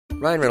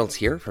Ryan Reynolds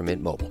here from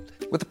Mint Mobile.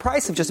 With the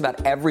price of just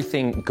about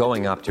everything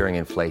going up during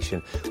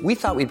inflation, we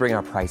thought we'd bring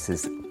our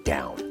prices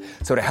down.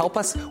 So to help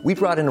us, we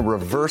brought in a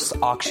reverse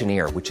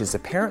auctioneer, which is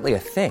apparently a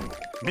thing.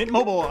 Mint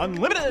Mobile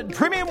Unlimited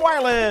Premium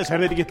Wireless. How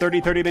to get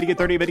 30, 30, bit to get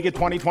 30, bit to get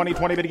 20, 20,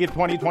 20, bit to get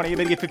 20, 20,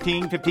 bit to get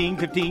 15, 15,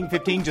 15,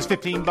 15, just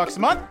 $15 a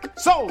month?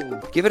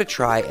 Sold! Give it a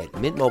try at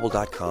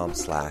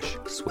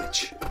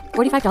mintmobile.com/switch.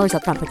 $45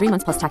 up front for 3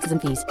 months plus taxes and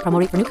fees. Promo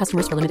rate for new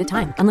customers for limited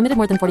time. Unlimited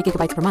more than 40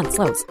 gigabytes per month.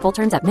 Slows full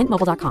terms at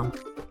mintmobile.com.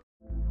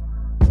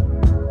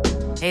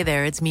 Hey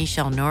there, it's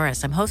Michelle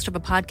Norris. I'm host of a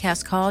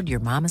podcast called Your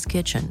Mama's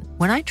Kitchen.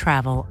 When I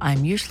travel,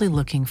 I'm usually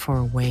looking for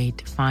a way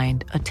to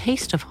find a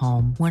taste of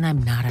home when I'm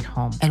not at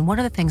home. And one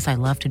of the things I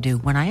love to do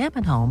when I am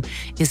at home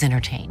is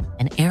entertain.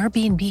 And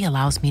Airbnb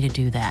allows me to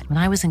do that. When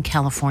I was in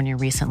California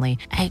recently,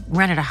 I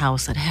rented a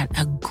house that had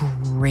a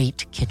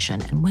great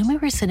kitchen. And when we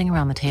were sitting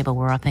around the table,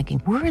 we're all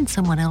thinking, we're in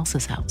someone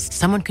else's house.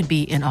 Someone could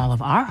be in all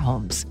of our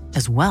homes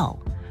as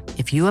well.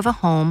 If you have a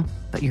home,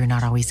 but you're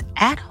not always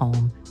at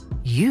home,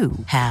 you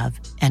have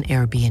an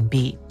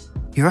Airbnb.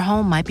 Your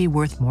home might be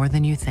worth more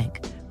than you think.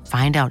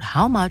 Find out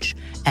how much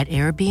at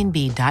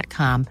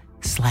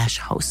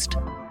airbnb.com/host.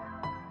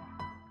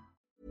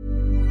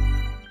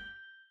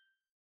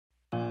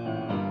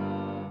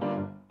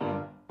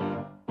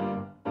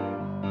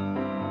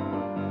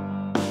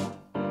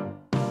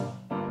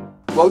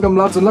 Welcome,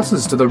 lads and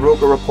lasses, to the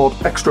Roker Report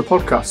Extra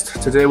podcast.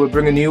 Today we're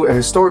bringing you a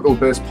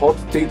historical-based pod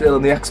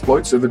detailing the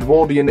exploits of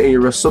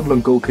Edwardian-era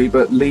Sunderland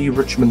goalkeeper Lee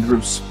Richmond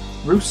Roos.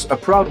 Roos, a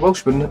proud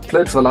Welshman,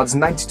 played for the lads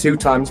 92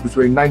 times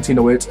between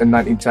 1908 and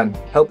 1910,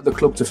 helping the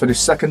club to finish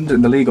second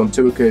in the league on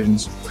 2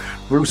 occasions.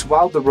 Roos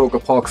wowed the Roker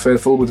Park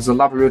faithful with his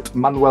elaborate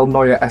Manuel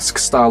Neuer-esque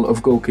style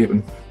of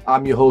goalkeeping.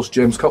 I'm your host,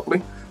 James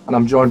Copley, and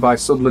I'm joined by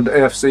Sunderland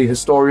AFC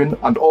historian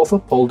and author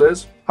Paul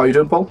Days. How are you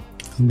doing, Paul?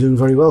 I'm doing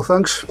very well,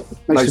 thanks.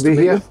 Nice to be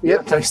here.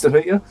 Yeah, nice to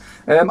meet you.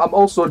 I'm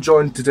also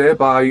joined today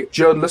by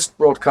journalist,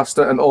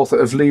 broadcaster and author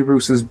of Lee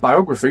Roos's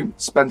biography,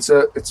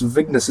 Spencer. It's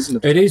Vignes,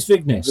 isn't it? It is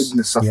Vignes.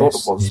 Vignes, I thought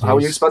it was. How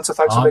are you, Spencer?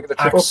 Thanks for making the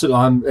trip up.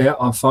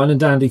 I'm fine and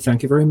dandy,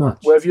 thank you very much.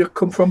 Where have you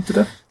come from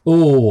today?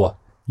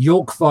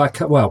 York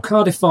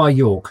Cardiff via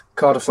York.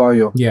 Cardiff via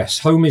York. Yes,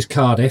 home is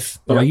Cardiff,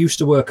 but I used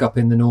to work up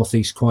in the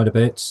northeast quite a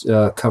bit,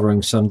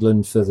 covering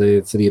Sunderland for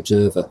the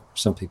Observer.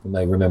 Some people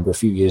may remember a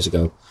few years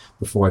ago,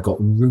 before I got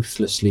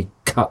ruthlessly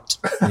cut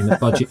in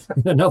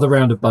another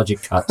round of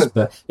budget cuts.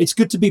 But it's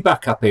good to be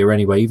back up here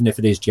anyway, even if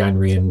it is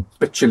January and a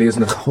bit chilly,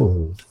 isn't it?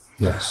 Cold.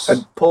 Yes.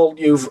 And Paul,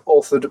 you've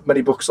authored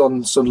many books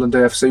on Sunderland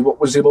AFC. What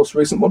was your most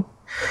recent one?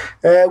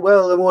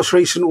 Well, the most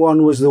recent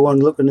one was the one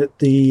looking at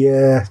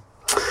the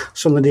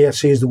Sunderland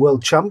AFC as the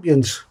world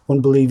champions,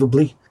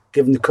 unbelievably,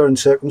 given the current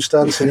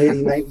circumstance in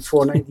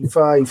 1894,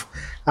 95.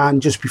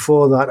 And just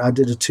before that, I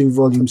did a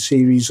 2-volume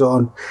series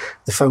on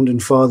the founding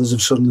fathers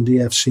of Sunderland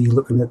AFC,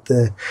 looking at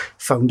the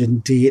founding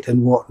date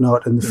and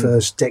whatnot in the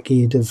first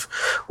decade of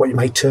what you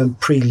might term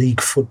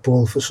pre-league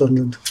football for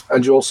Sunderland.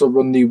 And you also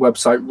run the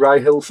website Rye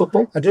Hill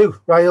Football? I do.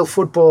 Rye Hill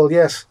Football,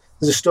 yes.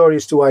 There's a story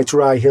as to why it's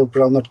Rye Hill,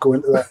 but I'll not go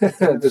into that.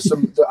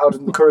 I'd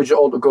encourage you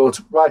all to go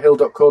to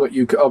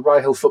ryehill.co.uk or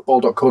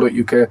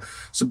ryehill.football.co.uk.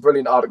 Some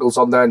brilliant articles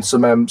on there and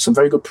some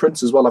very good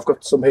prints as well. I've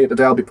got some here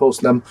today. I'll be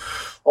posting them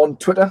on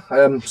Twitter,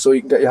 so you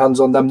can get your hands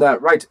on them there.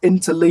 Right,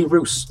 into Lee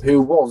Roos,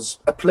 who was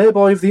a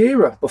playboy of the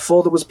era,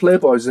 before there was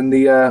playboys in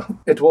the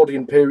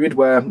Edwardian period,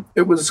 where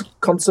it was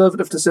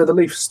conservative to say the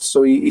least.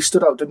 So he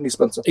stood out, didn't he,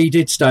 Spencer? He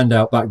did stand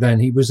out back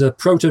then. He was a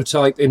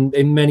prototype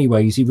in many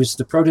ways. He was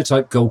the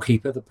prototype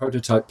goalkeeper, the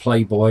prototype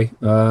playboy,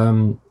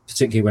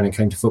 particularly when it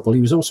came to football.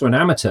 He was also an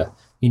amateur.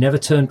 He never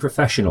turned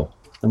professional.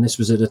 And this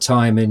was at a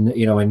time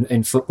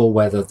in football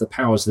where the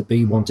powers that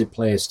be wanted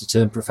players to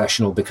turn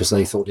professional because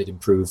they thought it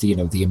improved the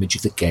image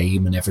of the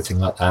game and everything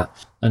like that.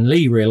 And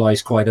Lee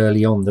realised quite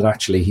early on that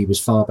actually he was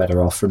far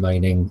better off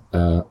remaining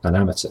an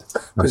amateur.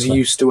 Because he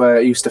used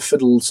to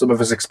fiddle some of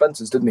his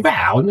expenses, didn't he?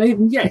 Well,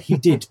 yeah, he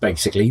did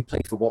basically. He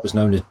played for what was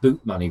known as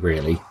boot money,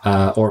 really,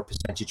 or a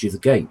percentage of the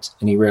gate.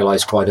 And he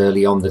realised quite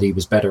early on that he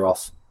was better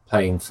off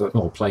playing for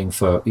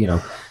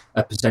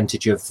a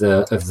percentage of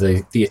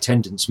the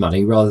attendance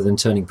money rather than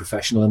turning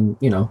professional and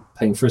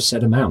paying for a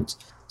set amount.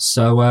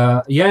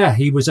 So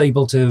he was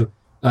able to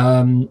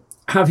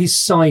have his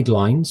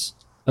sidelines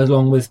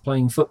along with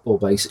playing football,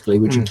 basically,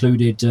 which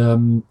included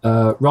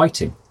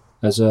writing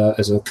as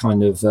a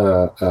kind of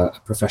a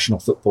professional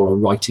footballer,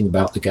 writing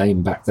about the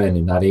game back then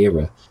in that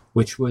era,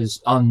 which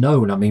was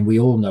unknown. I mean, we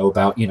all know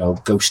about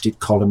ghosted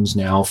columns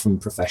now from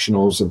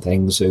professionals and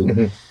things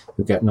who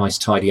get nice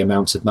tidy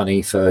amounts of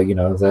money for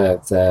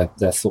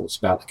their thoughts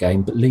about the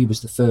game. But Lee was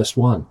the first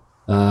one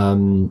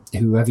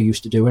who ever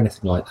used to do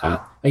anything like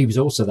that. He was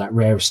also that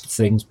rarest of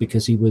things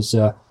because he was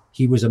a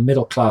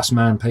middle class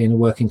man playing a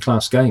working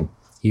class game.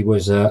 He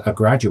was a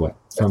graduate.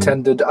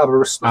 Attended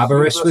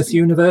Aberystwyth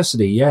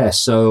University, yeah.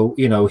 So,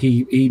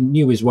 he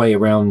knew his way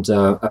around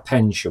a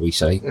pen, shall we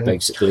say,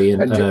 basically,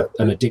 and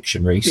a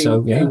dictionary.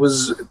 He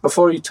was,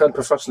 before he turned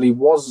professional, he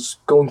was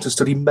going to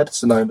study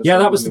medicine.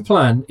 That was the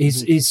plan.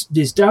 His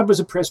dad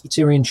was a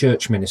Presbyterian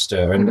church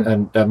minister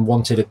and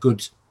wanted a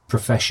good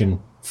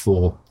profession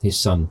for his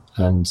son.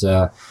 And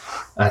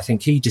I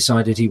think he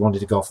decided he wanted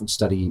to go off and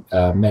study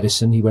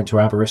medicine. He went to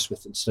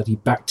Aberystwyth and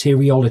studied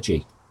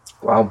bacteriology.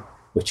 Wow.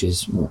 Which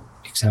is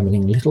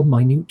examining little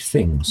minute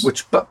things.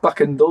 Which back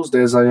in those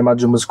days, I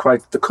imagine, was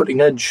quite the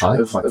cutting edge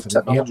of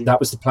technology. Yeah, that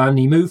was the plan.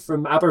 He moved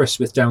from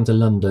Aberystwyth down to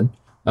London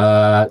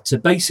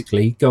to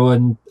basically go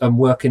and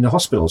work in the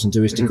hospitals and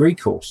do his degree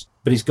course.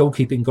 But his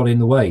goalkeeping got in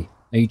the way.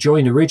 He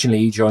joined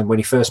when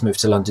he first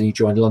moved to London, he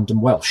joined London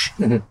Welsh,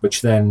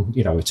 which then,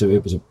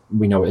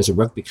 we know it as a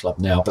rugby club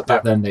now, but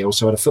back then they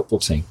also had a football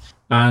team.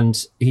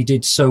 And he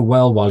did so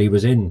well while he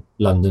was in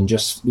London,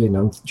 just,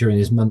 during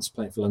his months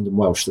playing for London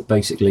Welsh, that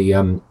basically,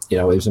 it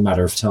was a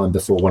matter of time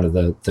before one of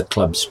the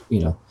clubs,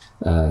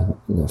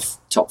 the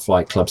top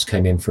flight clubs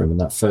came in for him, and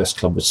that first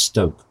club was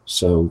Stoke.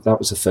 So that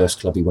was the first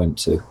club he went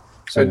to.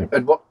 So,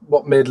 and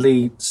what made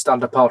Lee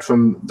stand apart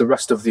from the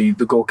rest of the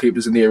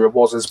goalkeepers in the era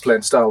was his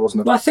playing style,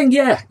 wasn't it? I think,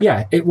 yeah,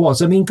 it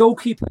was. I mean,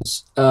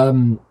 goalkeepers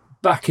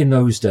back in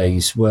those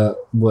days were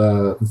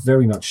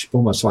very much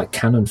almost like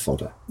cannon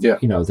fodder. Yeah.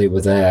 They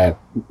were there,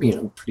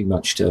 pretty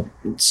much to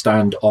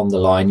stand on the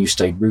line. You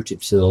stayed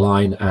rooted to the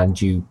line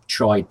and you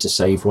tried to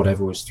save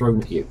whatever was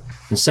thrown at you.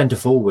 And centre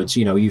forwards,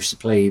 used to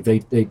play,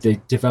 they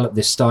developed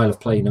this style of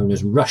play known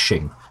as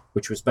rushing,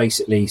 which was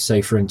basically,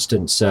 say, for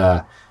instance,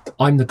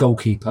 I'm the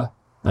goalkeeper,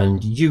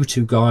 and you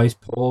two guys,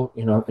 Paul,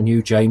 and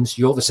you, James,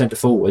 you're the centre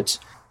forwards.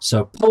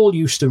 So Paul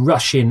used to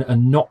rush in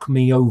and knock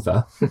me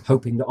over,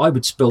 hoping that I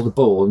would spill the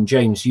ball, and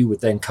James, you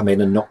would then come in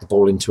and knock the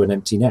ball into an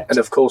empty net. And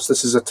of course,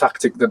 this is a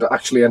tactic that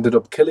actually ended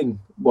up killing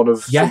one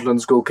of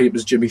Sunderland's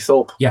goalkeepers, Jimmy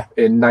Thorpe,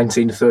 in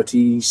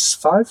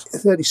 1935?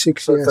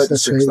 36, yes,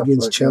 that's right,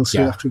 against Chelsea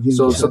after a game.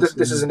 So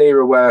this is an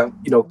era where,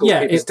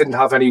 goalkeepers didn't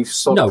have any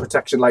sort of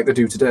protection like they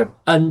do today.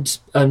 And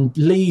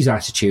Lee's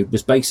attitude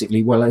was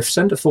basically, well, if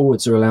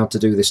centre-forwards are allowed to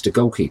do this to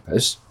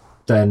goalkeepers,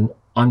 then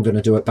I'm going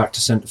to do it back to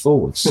centre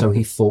forwards. So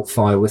he fought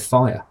fire with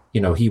fire.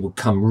 He would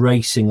come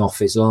racing off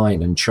his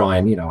line and try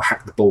and,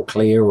 hack the ball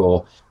clear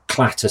or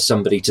clatter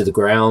somebody to the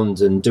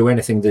ground and do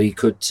anything that he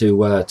could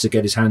to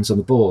get his hands on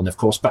the ball. And of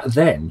course, back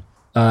then,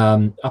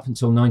 up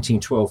until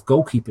 1912,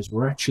 goalkeepers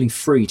were actually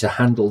free to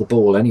handle the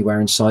ball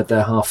anywhere inside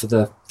their half of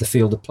the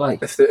field of play.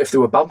 If they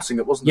were bouncing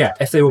it, wasn't it? Yeah,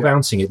 if they were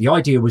bouncing it. The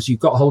idea was you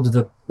got hold of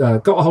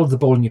the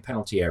ball in your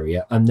penalty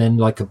area, and then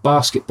like a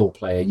basketball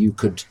player, you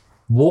could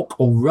walk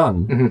or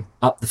run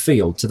up the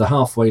field to the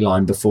halfway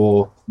line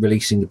before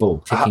releasing the ball,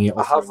 kicking it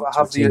off. I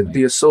have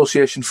the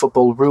association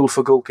football rule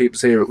for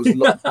goalkeepers here. It was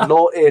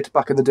Law 8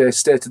 back in the day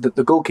stated that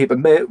the goalkeeper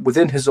may,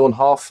 within his own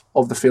half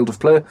of the field of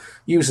play,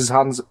 use his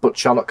hands but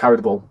shall not carry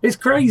the ball. It's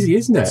crazy,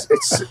 isn't it?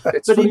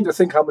 It's funny to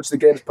think how much the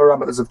game's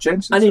parameters have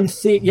changed. And in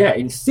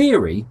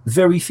theory,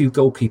 very few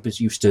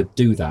goalkeepers used to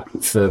do that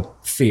for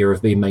fear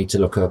of being made to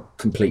look a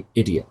complete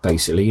idiot,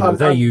 basically.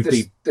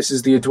 This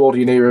is the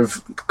Edwardian era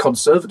of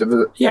conservative,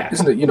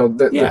 isn't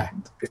it?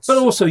 But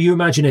also, you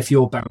imagine if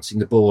you're bouncing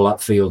the ball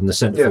upfield and the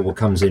centre forward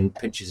comes in,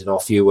 pinches it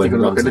off you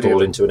and runs the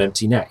ball into an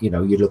empty net,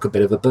 you'd look a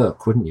bit of a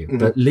Burke, wouldn't you?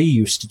 But Lee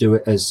used to do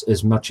it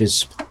as much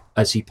as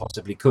he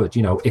possibly could.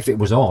 If it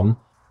was on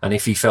and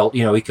if he felt,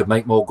 he could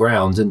make more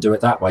ground and do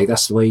it that way,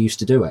 that's the way he used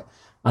to do it.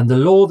 And the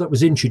law that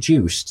was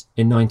introduced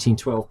in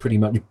 1912, pretty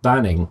much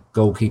banning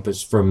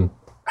goalkeepers from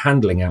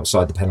handling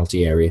outside the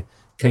penalty area,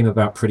 came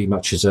about pretty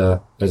much as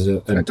a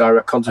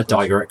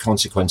direct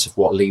consequence of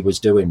what Lee was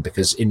doing,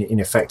 because in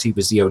effect he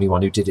was the only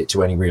one who did it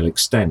to any real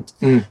extent.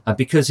 And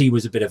because he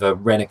was a bit of a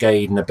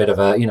renegade and a bit of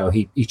a,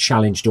 he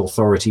challenged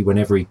authority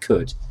whenever he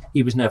could.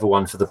 He was never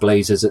one for the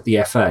Blazers at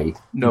the FA.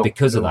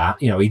 Because of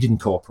that, he didn't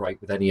cooperate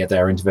with any of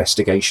their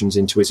investigations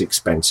into his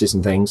expenses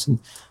and things.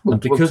 And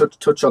because we'll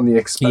touch on the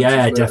expenses.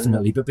 Yeah,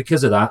 definitely. But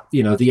because of that,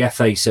 the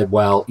FA said,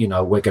 well,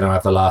 we're going to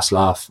have the last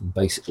laugh. And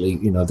basically,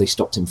 they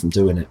stopped him from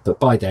doing it. But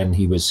by then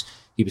he was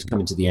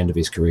coming to the end of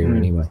his career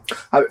anyway.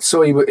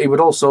 So he would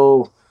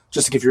also,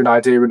 just to give you an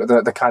idea into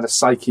the kind of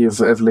psyche of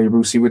Lee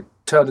Roos, he would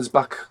turn his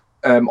back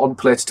on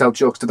play to tell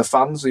jokes to the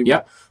fans. He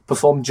would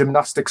perform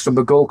gymnastics from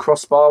the goal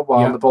crossbar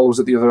while the ball was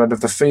at the other end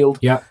of the field.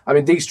 Yeah. I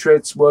mean, these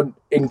traits weren't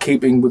in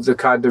keeping with the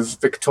kind of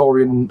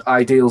Victorian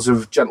ideals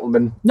of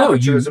gentleman. No,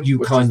 you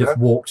kind of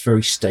walked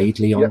very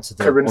staidly onto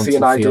the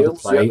field of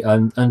play.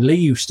 And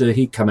Lee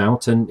he'd come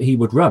out and he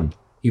would run.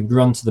 He would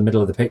run to the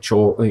middle of the pitch,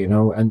 or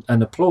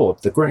and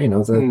applaud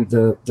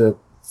the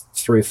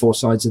 3 or 4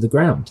 sides of the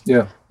ground.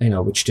 Yeah,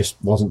 which just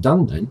wasn't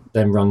done then.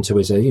 Then run to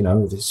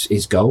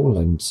his goal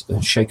and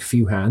shake a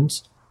few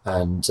hands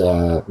and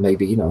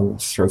maybe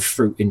throw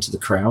fruit into the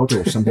crowd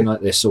or something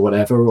like this or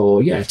whatever,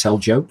 or tell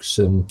jokes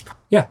and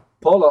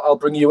Paul, I'll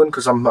bring you in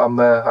because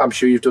I'm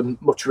sure you've done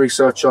much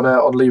research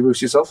on Lee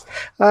Roos yourself.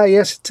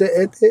 Yes,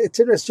 it's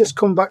interesting. Just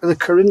come back to the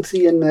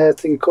Corinthian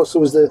thing. Of course, there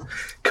was the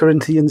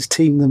Corinthians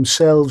team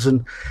themselves,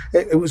 and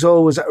it was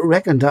always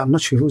reckoned. I'm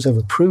not sure if it was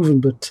ever proven,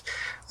 but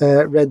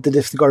read that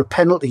if they got a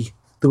penalty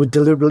they would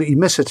deliberately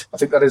miss it. I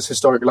think that is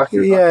historically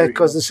accurate. Yeah,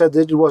 because they said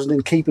that it wasn't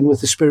in keeping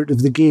with the spirit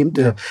of the game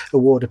to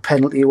award a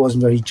penalty. It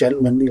wasn't very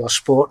gentlemanly or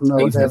sporting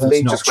or Even whatever. if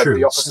it's not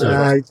true,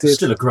 it's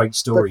still a great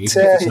story,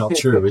 even if it's not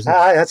true, isn't it?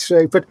 That's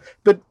right.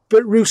 But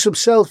Roos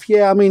himself, he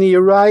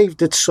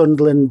arrived at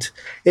Sunderland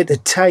at a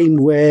time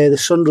where the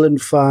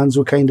Sunderland fans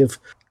were kind of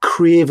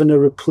craving a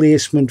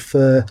replacement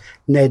for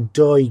Ned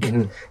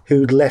Doig,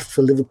 who'd left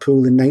for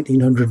Liverpool in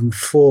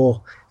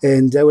 1904.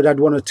 And they would had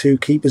one or two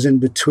keepers in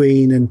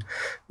between, and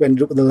we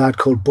ended up with a lad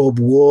called Bob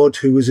Ward,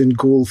 who was in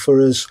goal for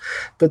us.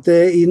 But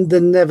they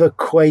never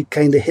quite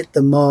kind of hit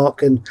the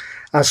mark, and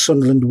as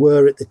Sunderland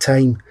were at the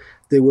time,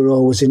 they were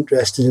always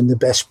interested in the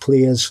best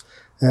players.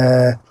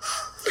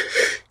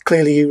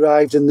 Clearly, he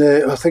arrived in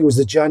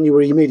the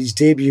January. He made his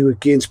debut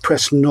against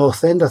Preston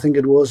North End, I think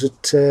it was,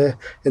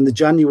 in the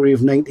January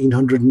of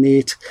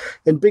 1908.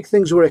 And big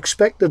things were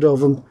expected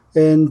of him.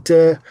 And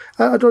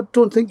I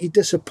don't think he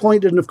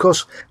disappointed. And of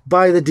course,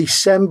 by the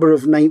December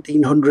of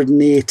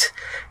 1908,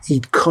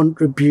 he'd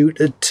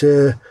contributed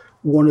to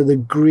one of the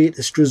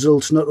greatest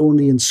results, not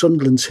only in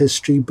Sunderland's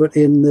history, but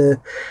in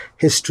the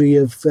history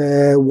of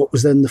what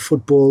was then the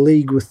Football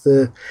League, with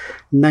the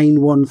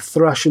 9-1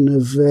 thrashing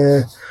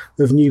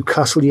of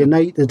Newcastle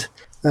United,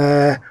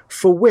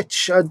 for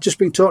which I'd just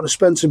been talking to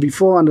Spencer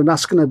beforehand and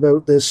asking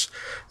about this.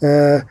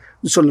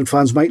 Sunderland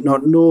fans might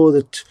not know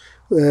that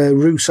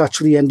Roos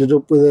actually ended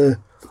up with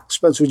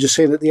Spencer was just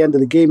saying at the end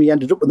of the game, he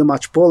ended up with a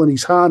match ball in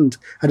his hand.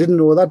 I didn't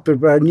know that,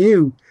 but I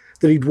knew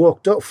that he'd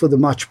walked up for the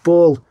match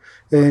ball.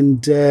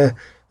 And,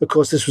 of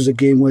course, this was a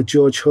game where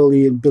George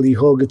Hulley and Billy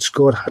Hogg had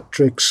scored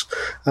hat-tricks.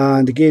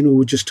 And, again, we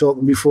were just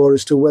talking before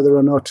as to whether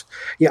or not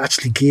he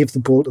actually gave the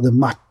ball to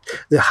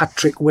the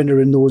hat-trick winner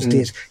in those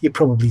days. He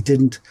probably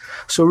didn't.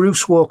 So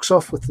Roos walks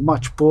off with the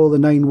match ball, the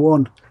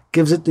 9-1,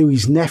 gives it to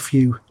his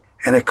nephew.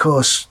 And, of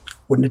course,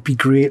 wouldn't it be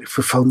great if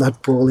we found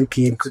that ball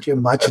again? Could you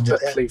imagine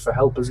it? A plea for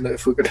help, isn't it?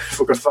 If we could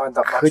find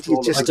that match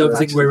ball. I don't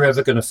think we're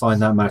ever going to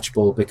find that match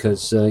ball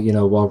because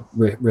while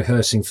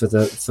rehearsing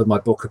for my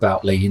book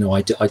about Lee,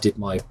 I did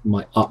my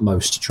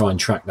utmost to try and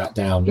track that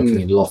down,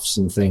 looking in lofts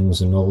and things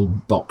and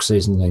old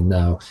boxes and things.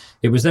 Now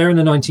it was there in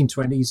the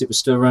 1920s. It was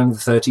still around the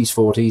 30s,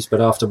 40s,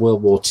 but after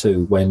World War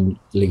II, when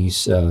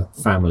Lee's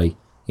family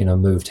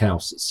moved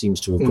house, it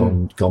seems to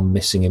have gone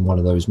missing in one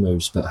of those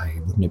moves. But hey,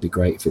 wouldn't it be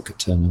great if it could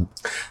turn up?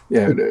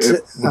 Yeah, it would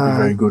be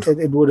very good.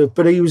 It would have.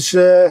 But he was.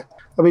 There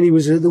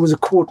was a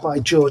quote by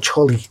George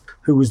Hulley,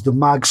 who was the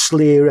mag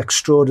slayer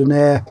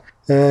extraordinaire.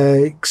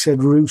 He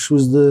said Roos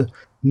was the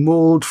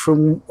mould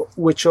from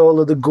which all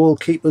of the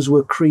goalkeepers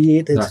were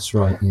created. That's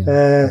right.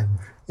 Yeah.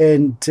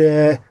 And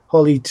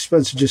Holly,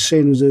 Spencer just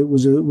saying,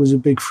 was a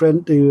big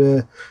friend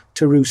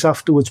to Roos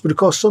afterwards. But of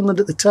course, Sunderland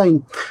at the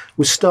time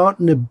was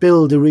starting to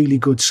build a really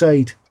good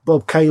side.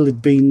 Bob Kyle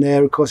had been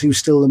there. Of course, he was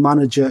still the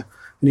manager,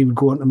 and he would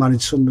go on to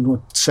manage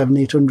Sunderland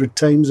 700-800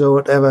 times or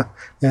whatever.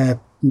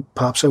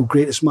 Perhaps our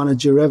greatest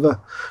manager ever.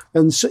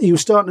 And so he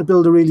was starting to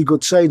build a really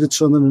good side at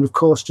Sunderland. And of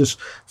course, just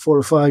 4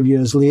 or 5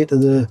 years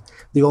later,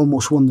 they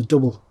almost won the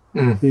double.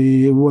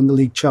 He won the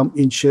league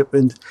championship,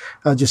 and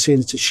I just saying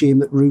it's a shame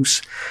that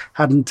Roos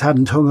hadn't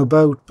hung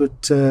about.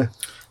 But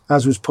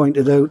as was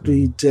pointed out,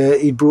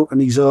 he'd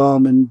broken his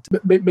arm. And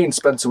me and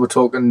Spencer were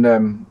talking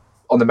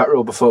on the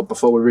Metro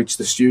before we reached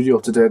the studio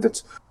today.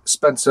 That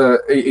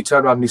Spencer he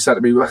turned around and he said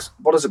to me,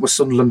 "What is it with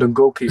Sunderland and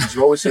goalkeepers?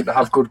 You always seem to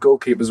have good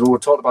goalkeepers." We were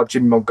talking about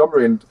Jimmy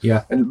Montgomery,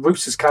 and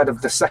Roos is kind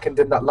of the second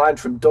in that line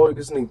from Doig,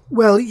 isn't he?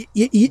 Well,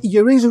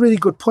 you raise a really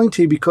good point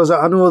here, because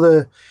I know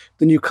the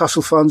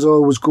Newcastle fans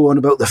always go on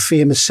about the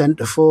famous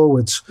centre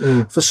forwards.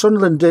 For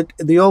Sunderland,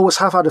 they always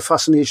have had a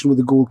fascination with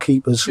the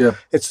goalkeepers. Yeah.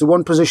 It's the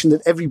one position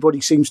that everybody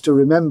seems to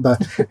remember.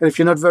 And if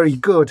you're not very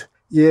good,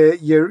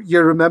 you're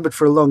remembered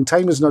for a long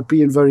time as not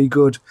being very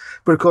good.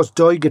 But of course,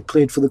 Doig had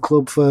played for the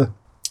club for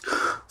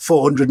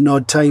 400 and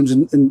odd times.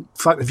 And in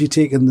fact, if you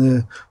take in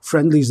the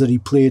friendlies that he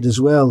played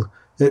as well,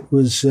 it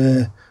was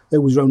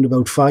round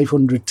about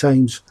 500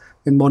 times.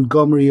 In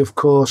Montgomery, of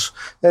course.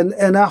 And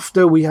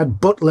after we had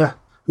Butler,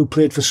 who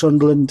played for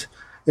Sunderland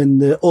in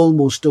the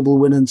almost double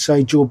winning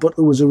side. Joe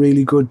Butler was a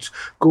really good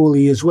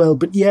goalie as well.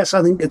 But yes,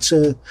 I think it's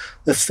a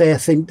fair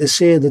thing to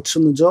say that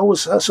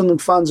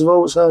Sunderland fans have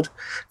always had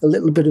a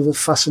little bit of a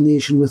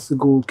fascination with the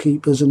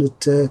goalkeepers, and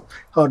it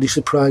hardly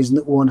surprising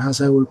that one has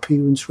our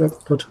appearance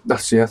record.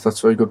 That's a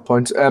very good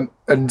point.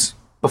 And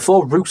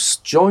before Roos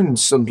joined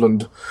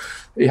Sunderland,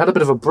 he had a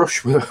bit of a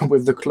brush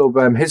with the club.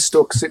 His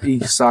Stoke City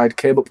side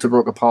came up to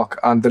Roker Park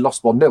and they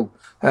lost 1-0.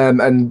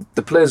 And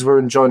the players were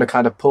enjoying a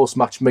kind of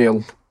post-match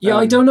meal. Yeah,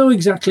 I don't know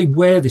exactly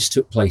where this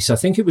took place. I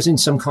think it was in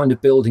some kind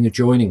of building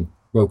adjoining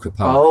Roker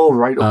Park. Oh,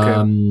 right,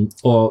 okay.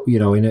 Or,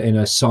 in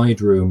a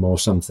side room or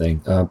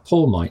something.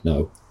 Paul might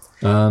know.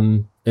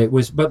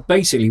 But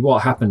basically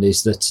what happened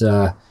is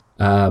that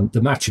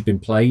the match had been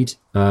played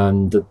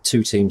and the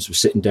two teams were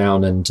sitting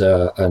down and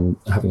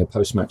having a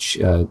post-match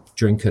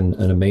drink and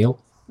a meal.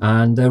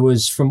 And there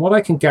was, from what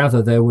I can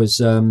gather, there was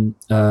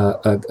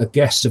a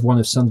guest of one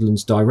of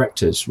Sunderland's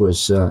directors.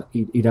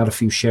 He'd had a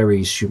few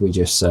sherries, should we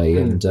just say,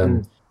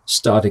 and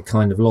started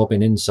kind of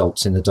lobbing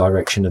insults in the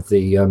direction of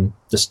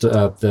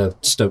the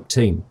Stoke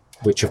team,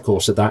 which of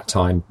course at that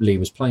time Lee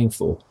was playing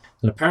for.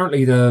 And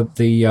apparently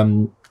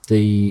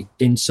the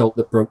insult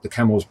that broke the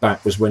camel's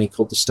back was when he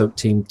called the Stoke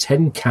team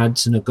 10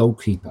 cads and a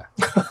goalkeeper,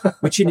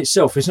 which in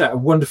itself isn't that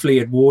wonderfully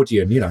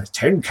Edwardian,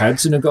 10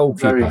 cads and a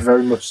goalkeeper. Very,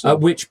 very much so. At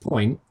which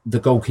point the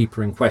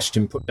goalkeeper in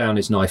question put down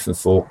his knife and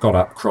fork, got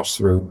up, crossed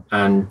through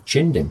and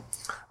chinned him.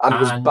 And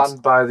was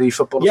banned by the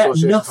Football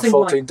Association for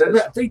 14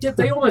 days. They did.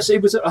 They almost,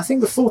 it was, I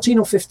think, 14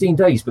 or 15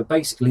 days, but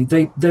basically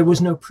there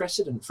was no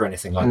precedent for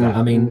anything like that.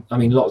 I mean,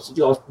 lots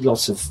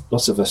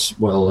of us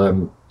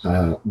will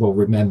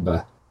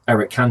remember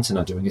Eric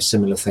Cantona doing a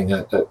similar thing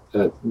at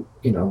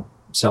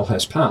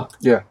Selhurst Park.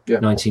 Yeah.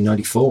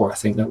 1994, I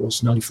think that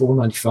was 94,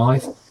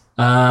 95.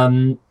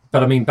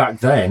 But I mean,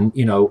 back then,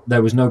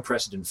 there was no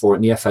precedent for it,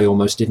 and the FA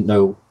almost didn't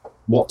know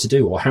what to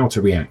do or how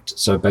to react.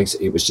 So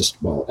basically, it was just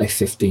a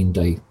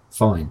 15-day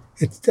fine.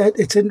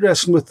 It's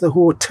interesting with the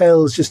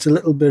hotels. Just a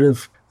little bit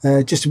of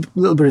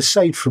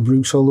aside from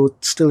Bruce, although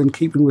it's still in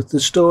keeping with the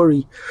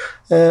story.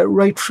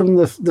 Right from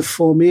the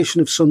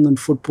formation of Sunderland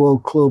Football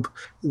Club,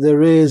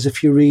 there is,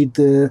 if you read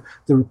the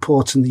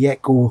reports in the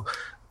Echo,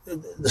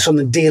 the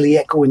Sunderland Daily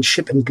Echo and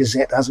Shipping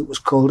Gazette, as it was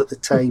called at the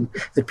time,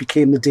 that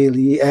became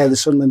the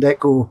Sunderland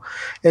Echo,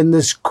 and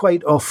there's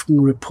quite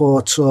often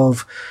reports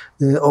of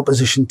the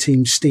opposition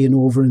team staying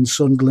over in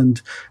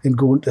Sunderland and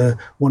going to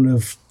one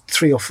of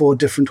 3 or 4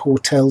 different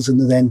hotels in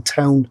the then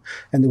town,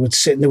 and they would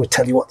sit and they would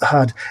tell you what they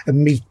had, a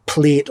meat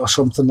plate or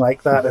something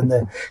like that, and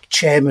the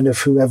chairman of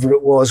whoever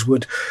it was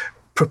would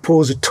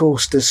propose a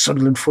toast as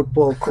Sunderland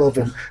Football Club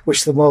and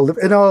wish them all,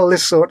 and all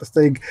this sort of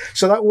thing.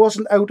 So that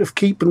wasn't out of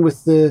keeping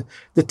with the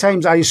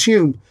times, I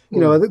assume.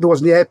 There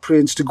wasn't the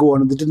airplanes to go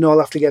on, and they didn't all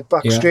have to get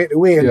back straight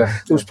away. And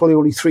there was probably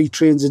only 3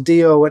 trains a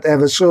day or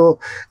whatever. So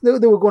they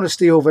were going to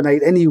stay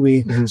overnight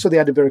anyway. So they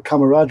had a bit of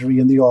camaraderie,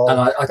 and they all.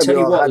 And I tell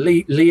you what,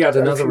 Lee had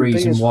another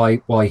reason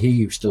why he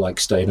used to like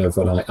staying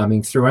overnight. I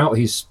mean, throughout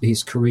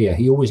his career,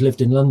 he always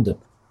lived in London.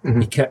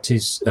 He kept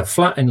his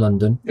flat in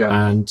London,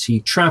 and he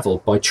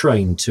travelled by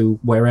train to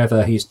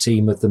wherever his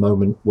team at the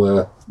moment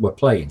were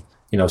playing.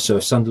 So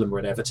if Sunderland were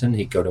at Everton,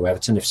 he'd go to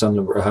Everton. If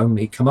Sunderland were at home,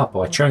 he'd come up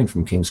by train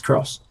from King's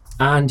Cross.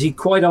 And he'd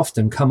quite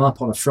often come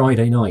up on a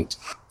Friday night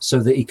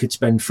so that he could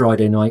spend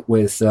Friday night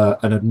with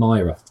an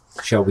admirer,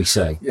 shall we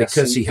say,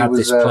 because he had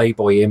this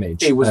Playboy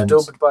image. He was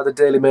dubbed by the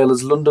Daily Mail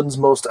as London's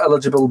most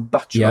eligible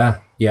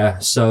bachelor. Yeah.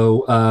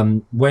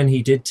 So when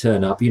he did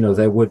turn up,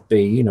 there would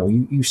be,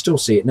 you still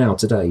see it now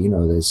today.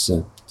 There's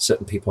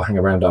certain people hang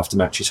around after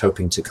matches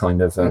hoping to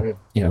kind of,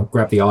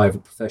 grab the eye of a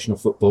professional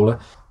footballer.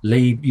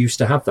 Lee used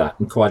to have that,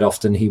 and quite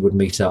often he would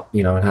meet up,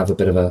 and have a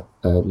bit of a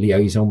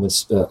liaison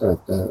with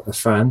a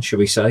fan, shall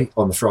we say,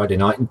 on the Friday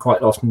night, and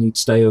quite often he'd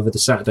stay over the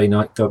Saturday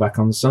night, go back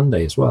on the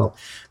Sunday as well.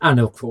 And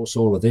of course,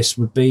 all of this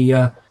would be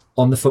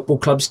on the football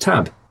club's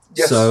tab.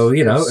 Yes, so,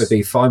 it'd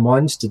be fine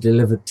wines to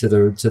deliver to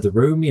the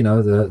room,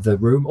 the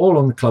room, all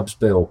on the club's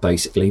bill,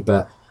 basically.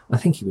 But I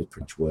think he was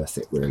pretty much worth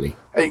it, really.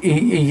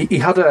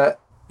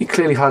 He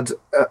clearly had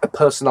a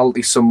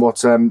personality somewhat.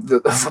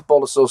 The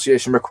Football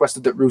Association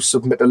requested that Roos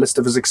submit a list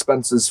of his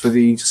expenses for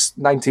the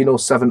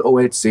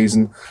 1907-08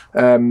 season.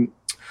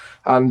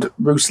 And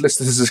Roos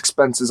listed his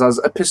expenses as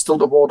a pistol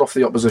to ward off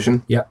the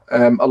opposition,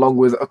 along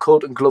with a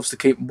coat and gloves to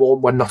keep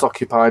warm when not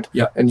occupied,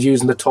 and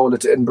using the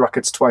toilet in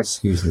brackets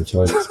twice. Using the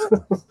toilet.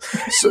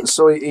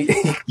 so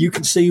you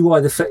can see why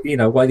the FA,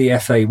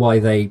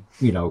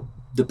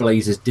 the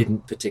Blazers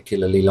didn't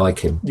particularly like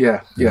him.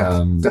 Yeah,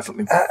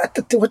 definitely.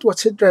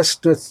 What's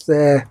interesting with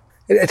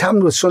it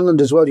happened with Sunderland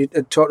as well. You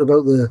talked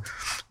about the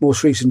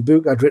most recent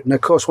book I'd written.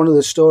 Of course, one of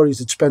the stories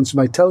that Spencer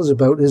might tell us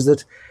about is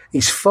that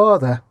his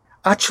father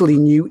actually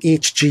knew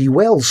H.G.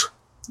 Wells.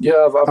 Yeah,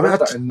 I've read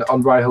that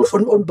on Rye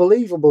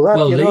Unbelievable.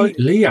 That,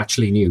 Lee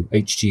actually knew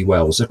H.G.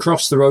 Wells.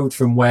 Across the road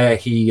from where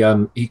he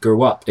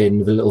grew up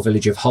in the little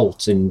village of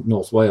Holt in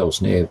North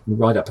Wales,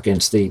 right up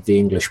against the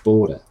English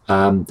border.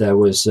 There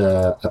was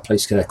a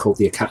place there called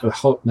the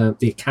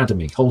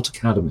Academy, Holt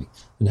Academy,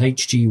 and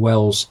H.G.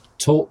 Wells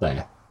taught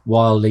there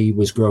while Lee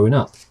was growing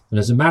up. And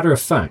as a matter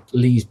of fact,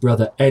 Lee's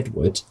brother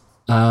Edward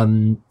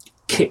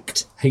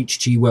kicked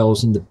H.G.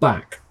 Wells in the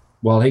back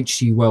while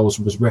H.G. Wells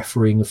was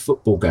refereeing a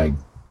football game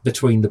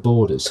between the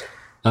borders,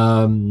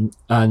 and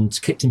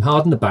kicked him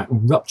hard in the back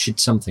and ruptured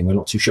something. We're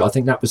not too sure. I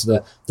think that was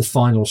the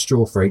final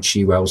straw for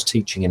H.G. Wells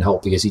teaching in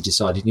Holtby, as he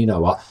decided,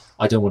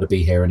 I don't want to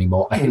be here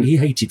anymore. He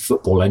hated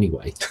football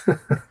anyway.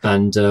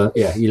 And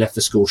he left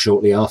the school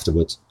shortly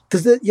afterwards.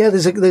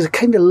 There's a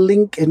kind of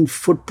link in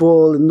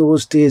football in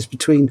those days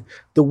between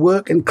the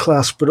working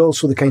class, but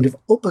also the kind of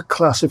upper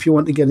class, if you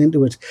want to get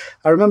into it.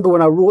 I remember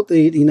when I wrote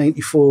the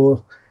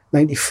 1894-95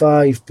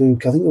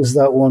 book, I think it was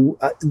that one,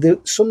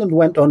 Sunderland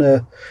went on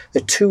a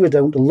tour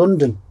down to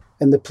London,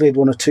 and they played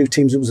 1 or 2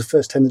 teams. It was the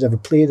first time they'd ever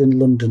played in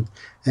London,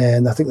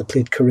 and I think they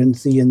played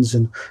Corinthians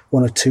and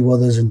 1 or 2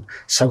 others, and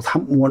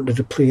Southampton wanted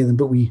to play them,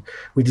 but we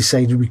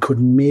decided we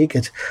couldn't make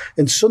it.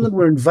 And Sunderland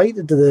were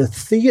invited to the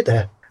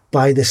theatre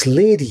by this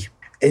lady,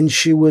 and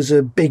she was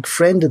a big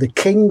friend of the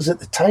Kings at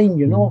the time,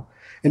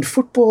 in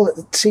football,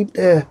 it seemed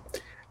to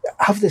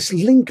have this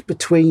link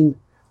between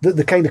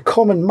the kind of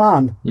common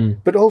man,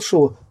 but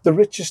also the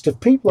richest of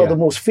people or the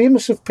most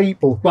famous of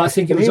people. Well, I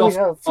think it was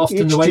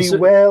often the way. H.G.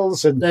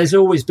 Wells and there's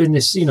always been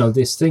this,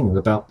 this thing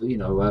about,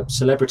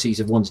 celebrities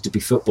have wanted to be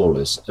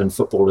footballers and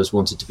footballers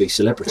wanted to be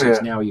celebrities. Yeah.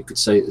 Now you could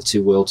say that the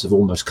two worlds have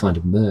almost kind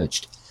of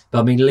merged. But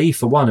I mean, Lee,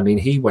 for one,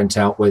 he went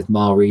out with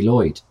Marie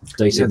Lloyd,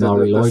 dated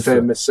Marie Lloyd, the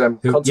famous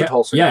concert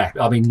hall singer.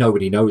 Yeah, I mean,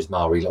 nobody knows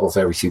Marie, or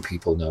very few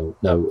people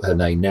know her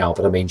name now.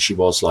 But I mean, she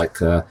was like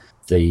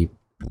the.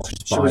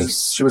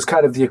 She was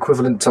kind of the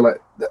equivalent to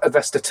like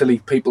Vesta Tilley.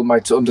 People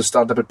might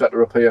understand a bit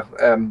better up here.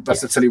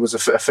 Vesta Tilley was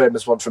a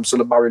famous one from Sir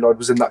Marie Lloyd,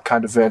 was in that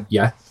kind of vein.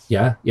 Yeah.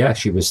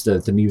 She was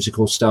the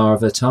musical star of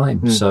her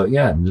time. So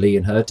and Lee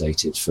and her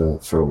dated for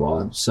a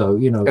while. So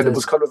and it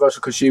was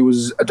controversial because she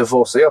was a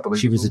divorcee, I believe.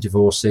 She was a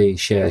divorcee.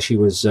 Yeah, she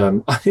was.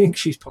 I think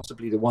she's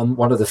possibly the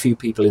one of the few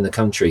people in the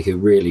country who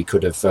really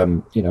could have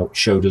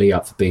showed Lee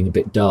up for being a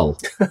bit dull,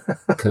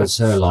 because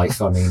her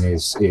life,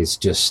 is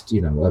just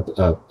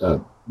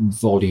a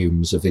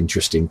volumes of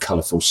interesting,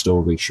 colourful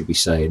stories, should we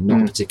say, and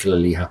not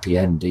particularly happy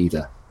end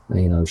either.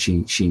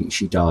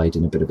 She died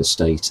in a bit of a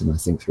state, and I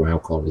think through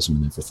alcoholism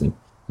and everything.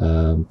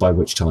 By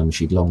which time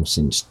she'd long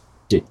since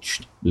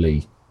ditched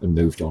Lee and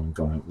moved on and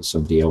gone out with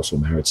somebody else or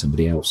married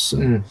somebody else.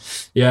 So,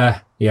 yeah.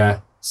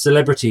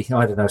 Celebrity,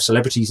 I don't know,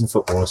 celebrities and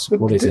footballers.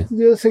 What is it?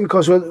 The other thing,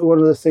 because one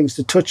of the things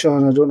to touch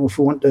on, I don't know if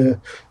we want to,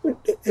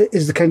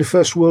 is the kind of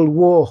First World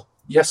War.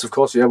 Yes, of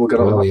course, we'll get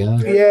on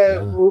that.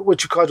 Yeah,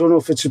 which I don't know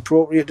if it's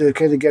appropriate to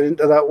kind of get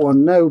into that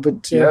one now,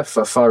 but...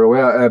 far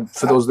away.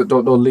 For those that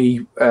don't know,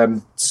 Lee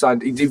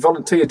signed... He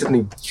volunteered,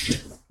 didn't he?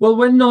 Well,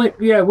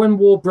 when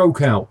war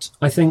broke out,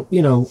 I think,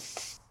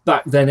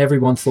 back then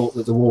everyone thought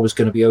that the war was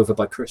going to be over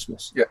by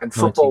Christmas. Yeah, and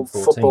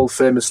football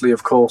famously,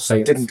 of course,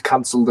 didn't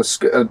cancel the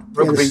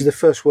rugby. This is the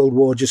First World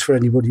War, just for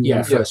anybody.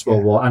 First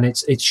World War, and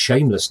it's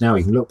shameless now.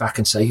 You can look back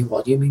and say,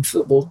 "What do you mean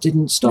football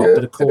didn't stop?"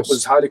 But of course, it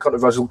was highly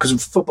controversial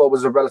because football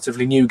was a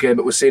relatively new game.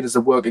 It was seen as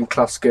a working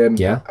class game.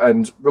 Yeah,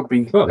 and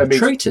rugby. Well,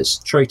 traitors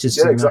to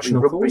the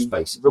national cause,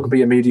 basically.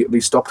 Rugby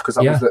immediately stopped because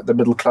that was the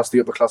middle class, the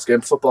upper class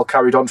game. Football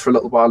carried on for a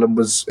little while and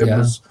was.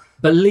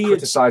 But Lee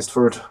criticised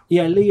for it.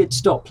 Yeah, Lee had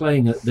stopped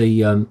playing at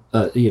the,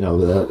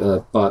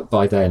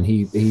 by then.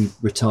 He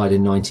retired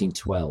in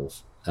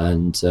 1912.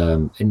 And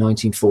in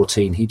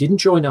 1914, he didn't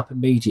join up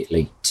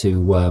immediately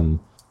to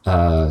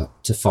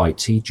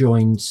fight. He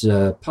joined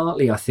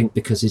partly, I think,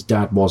 because his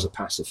dad was a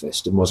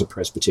pacifist and was a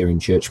Presbyterian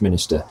church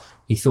minister.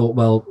 He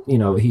thought,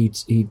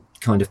 he'd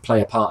kind of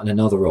play a part in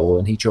another role,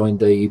 and he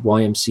joined the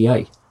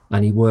YMCA.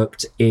 And he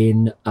worked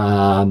in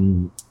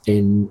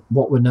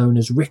what were known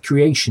as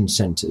recreation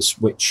centres,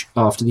 which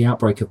after the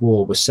outbreak of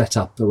war were set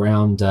up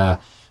around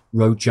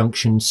road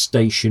junction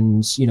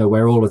stations,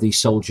 where all of these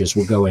soldiers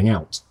were going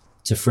out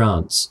to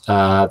France.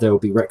 There would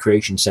be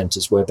recreation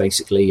centres where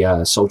basically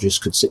soldiers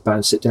could sit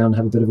down,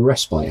 have a bit of a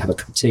respite, have a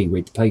cup of tea,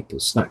 read the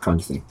papers, that kind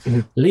of thing.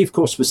 Mm-hmm. Lee, of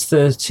course, was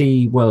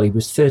 35,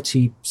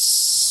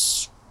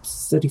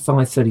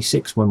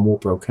 36 when war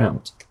broke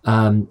out.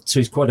 So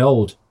he's quite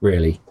old,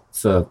 really,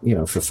 for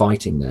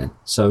fighting then.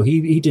 So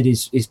he did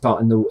his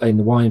part in the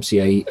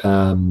YMCA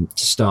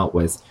to start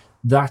with.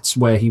 That's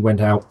where he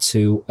went out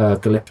to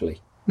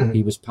Gallipoli. Mm-hmm.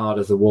 He was part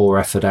of the war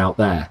effort out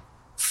there,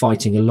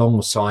 fighting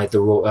alongside the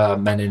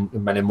men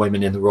and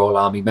women in the Royal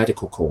Army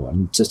Medical Corps.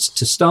 And to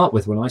start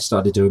with, when I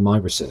started doing my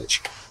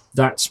research,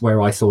 that's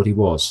where I thought he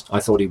was. I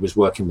thought he was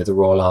working with the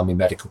Royal Army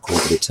Medical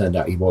Corps, but it turned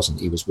out he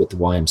wasn't. He was with the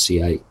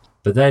YMCA.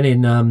 But then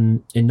in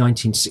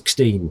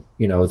 1916,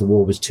 the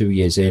war was 2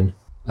 years in.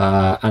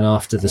 And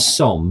after the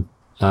Somme,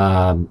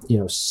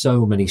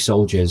 so many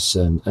soldiers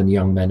and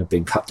young men have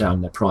been cut down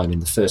in their prime in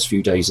the first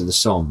few days of the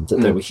Somme that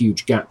there were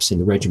huge gaps in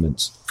the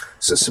regiments.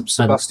 So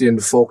Sebastian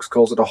Faulks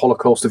calls it a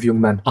Holocaust of young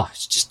men. Oh,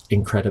 it's just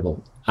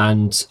incredible.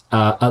 And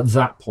at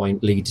that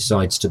point, Lee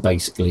decides to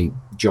basically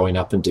join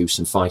up and do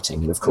some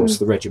fighting. And of course,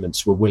 the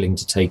regiments were willing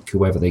to take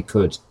whoever they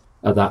could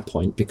at that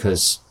point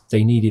because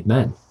they needed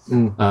men.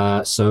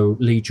 So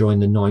Lee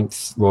joined the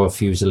 9th Royal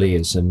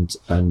Fusiliers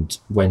and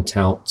went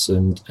out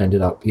and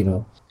ended up,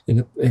 in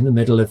the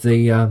middle of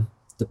the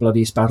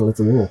bloodiest battle of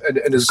the war.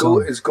 And his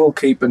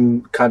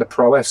goalkeeping kind of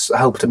prowess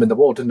helped him in the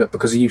war, didn't it?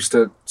 Because he used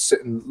to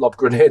sit and lob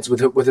grenades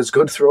with his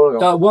good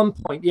throwing. At one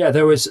point,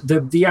 there was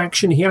the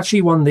action. He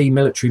actually won the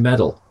military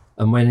medal.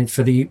 And when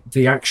for the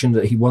action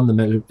that he won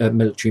the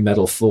military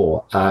medal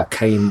for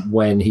came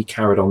when he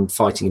carried on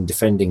fighting and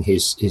defending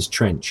his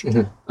trench,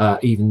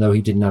 even though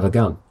he didn't have a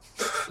gun.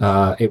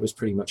 It was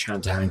pretty much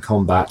hand-to-hand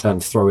combat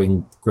and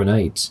throwing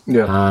grenades.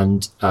 Yeah.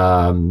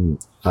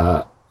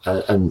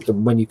 And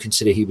when you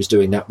consider he was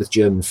doing that with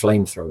German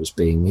flamethrowers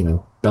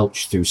being,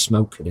 belched through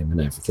smoke at him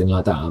and everything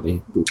like that. I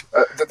mean,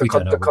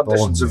 the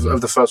conditions of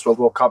the First World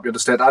War can't be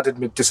understated. I did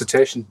my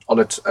dissertation on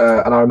it,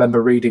 and I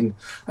remember reading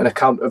an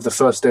account of the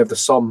first day of the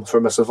Somme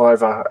from a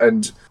survivor,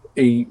 and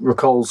he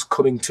recalls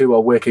coming to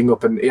or waking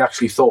up, and he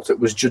actually thought it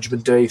was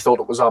Judgment Day. He thought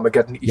it was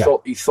Armageddon. He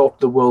thought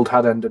the world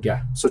had ended.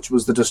 Yeah. Such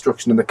was the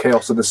destruction and the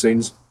chaos of the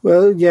scenes.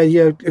 Well,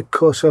 yeah, of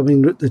course. I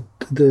mean,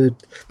 the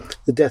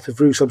death of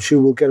Roos, I'm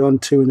sure we'll get on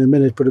to in a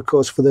minute. But of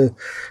course, for the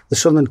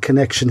Sunderland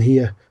connection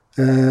here,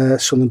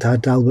 Sunderland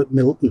had Albert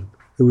Milton,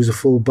 who was a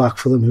full back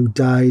for them, who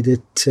died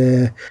at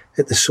the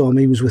Somme.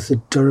 He was with the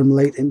Durham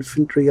Light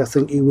Infantry, I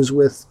think he was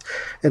with.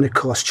 And of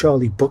course,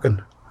 Charlie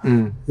Buchan,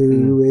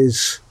 who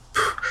is,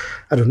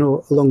 I don't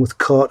know, along with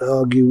Carter,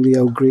 arguably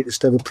our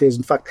greatest ever players.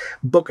 In fact,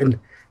 Buchan,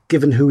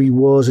 given who he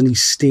was and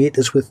his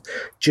status with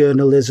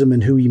journalism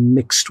and who he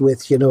mixed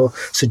with,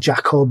 Sir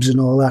Jack Hobbs and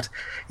all that,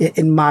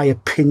 in my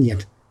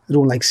opinion, I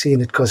don't like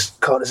saying it because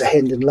Carter's a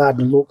Hendon lad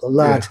and a local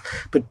lad,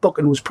 but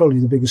Buchan was probably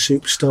the biggest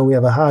superstar we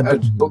ever had.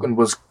 And Buchan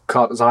was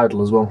Carter's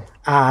idol as well.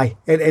 Aye,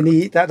 and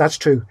he, that's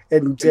true.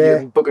 And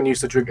Buchan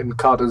used to drink in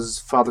Carter's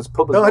father's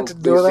pub as well. I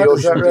didn't know that.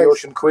 The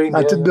Ocean Queen.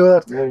 I didn't know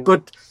that. Yeah.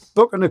 But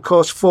Buchan, of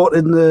course, fought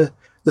in the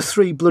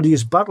three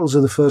bloodiest battles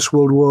of the First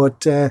World War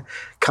at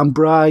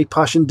Cambrai,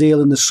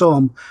 Passchendaele and the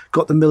Somme,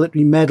 got the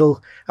military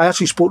medal. I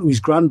actually spoke to his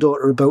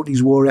granddaughter about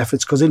his war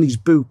efforts because in his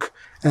book,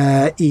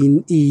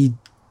 he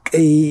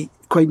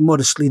quite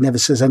modestly never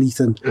says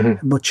anything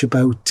much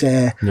about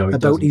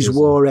his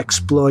war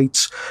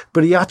exploits.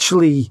 But he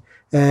actually,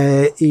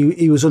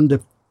 he was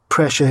under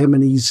pressure, him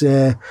and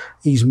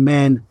his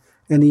men,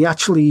 and he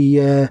actually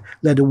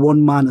led a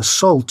one-man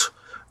assault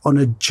on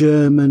a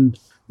German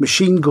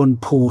machine gun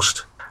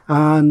post.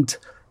 And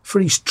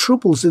for his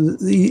troubles,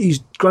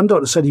 his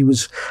granddaughter said he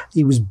was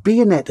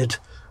bayoneted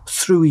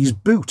through his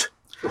boot,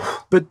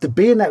 but the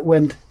bayonet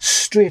went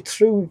straight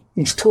through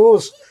his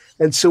toes,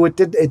 and so it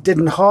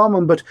didn't harm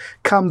him. But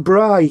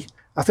Cambrai,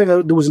 I think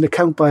there was an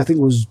account by, I think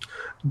it was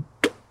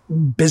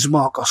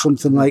Bismarck or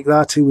something like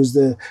that, who was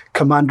the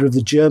commander of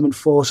the German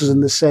forces,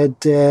 and they said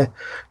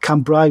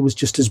Cambrai was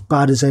just as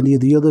bad as any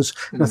of the others.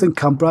 And I think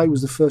Cambrai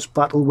was the first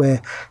battle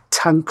where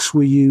tanks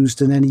were used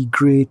in any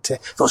great,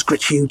 those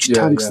great huge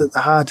tanks that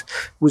they had,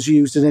 was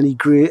used in any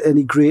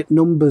great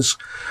numbers.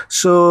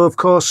 So of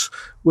course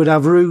we'd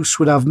have Roos,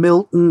 we'd have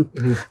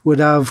Milton, we'd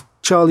have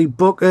Charlie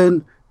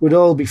Buchan, we'd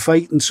all be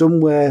fighting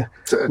somewhere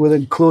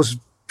within close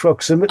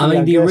proximity. I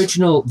mean, the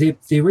original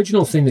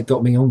thing that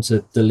got me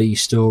onto the Lee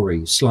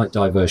story, slight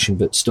diversion,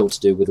 but still to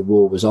do with the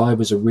war, was I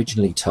was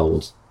originally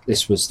told,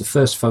 this was the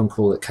first phone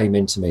call that came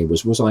into me,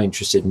 was I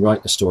interested in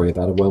writing a story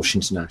about a Welsh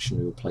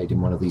international who played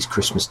in one of these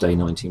Christmas Day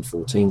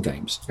 1914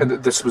 games. And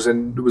this was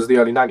the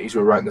early 90s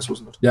we were writing this,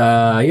 wasn't it?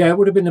 Yeah, it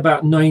would have been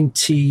about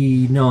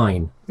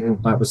 99.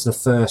 That was the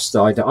first.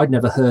 I'd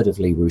never heard of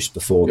Lee Roos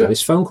before. But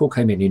this phone call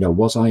came in.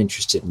 Was I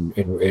interested in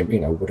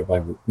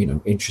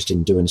interested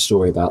in doing a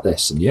story about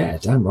this? And yeah,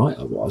 damn right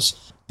I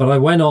was. But I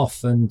went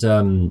off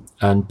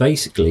and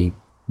basically,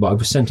 I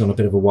was sent on a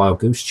bit of a wild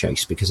goose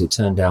chase because it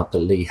turned out that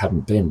Lee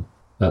hadn't been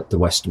at the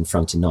Western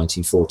Front in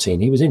 1914.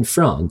 He was in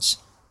France,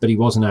 but he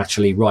wasn't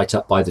actually right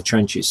up by the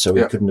trenches, so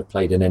he couldn't have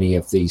played in any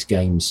of these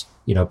games,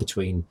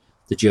 between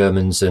the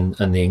Germans and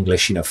the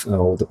English,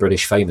 or the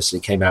British famously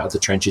came out of the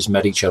trenches,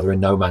 met each other in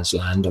no man's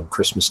land on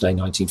Christmas Day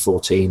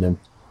 1914 and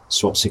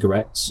swapped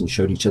cigarettes and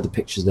showed each other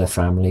pictures of their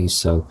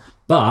families.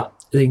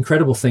 But the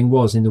incredible thing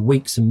was, in the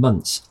weeks and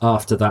months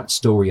after that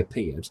story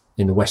appeared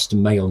in the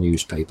Western Mail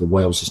newspaper,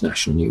 Wales's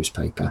national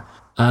newspaper,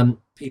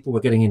 people were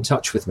getting in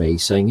touch with me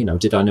saying,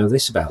 did I know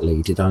this about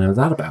Lee? Did I know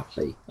that about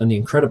Lee? And the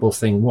incredible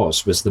thing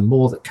was the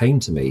more that came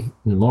to me,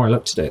 and the more I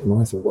looked at it, the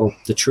more I thought, well,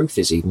 the truth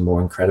is even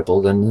more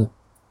incredible than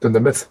the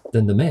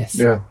myth.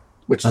 Yeah,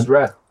 which is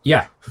rare.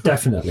 Yeah,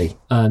 definitely.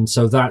 And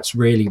so that's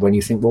really when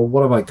you think, well,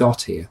 what have I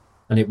got here?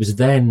 And it was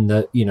then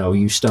that,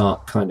 you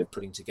start kind of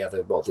putting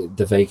together,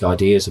 the vague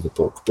ideas of a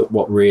book. But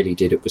what really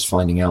did it was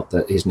finding out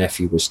that his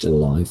nephew was still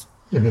alive.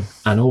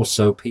 And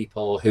also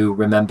people who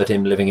remembered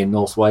him living in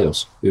North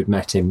Wales, who'd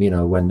met him,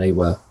 when they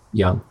were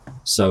young.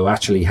 So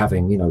actually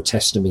having,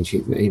 testimony,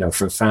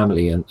 from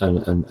family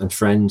and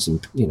friends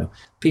and,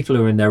 people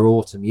who are in their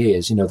autumn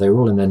years, they were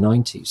all in their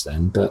 90s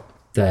then, but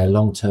their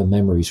long-term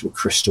memories were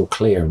crystal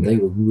clear and they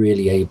were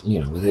really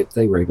able,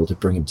 they were able to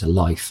bring him to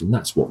life. And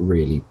that's what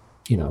really,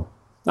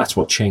 that's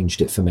what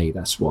changed it for me.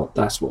 That's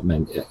what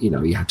meant,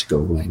 you had to go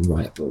away and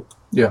write a book.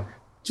 Yeah.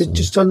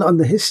 Just on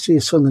the history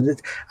of Sunderland,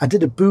 I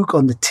did a book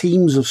on the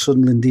teams of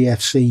Sunderland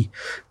DFC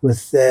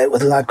with a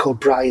lad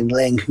called Brian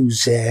Leng,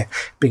 who's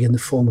big in the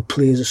former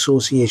Players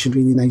Association,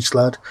 really nice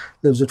lad,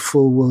 lives at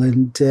Fulwell,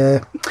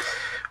 and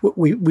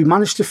we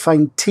managed to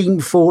find team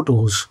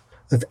photos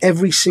of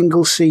every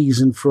single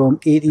season from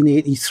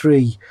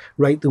 1883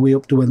 right the way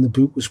up to when the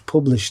book was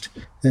published.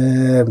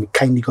 We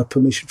kindly got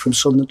permission from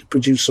Sunderland to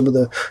produce some of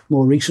the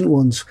more recent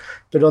ones,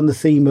 but on the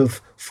theme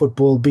of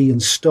football being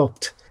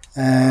stopped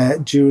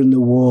during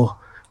the war,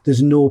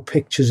 there's no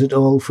pictures at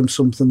all from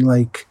something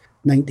like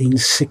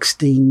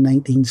 1916,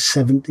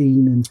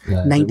 1917 and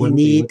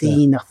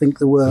 1918, I think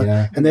there were.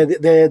 Yeah. And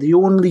they're the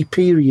only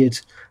period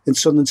in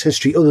Sunderland's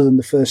history, other than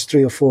the first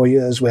 3 or 4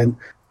 years when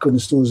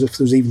goodness knows if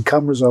there was even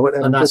cameras or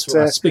whatever. And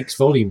that speaks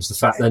volumes, the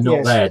fact they're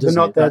not there,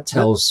 doesn't it? That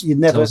tells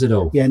it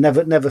all. Yeah,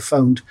 never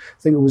found.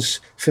 I think it was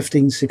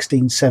 15,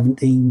 16,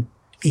 17,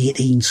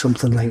 18,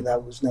 something like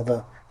that. Was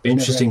never...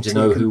 Interesting to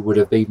know who would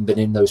have even been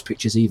in those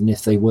pictures, even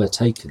if they were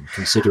taken,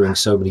 considering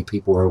so many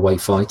people were away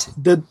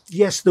fighting.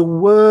 Yes, there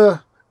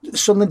were.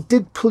 Sunderland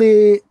did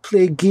play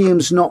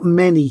games, not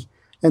many.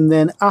 And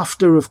then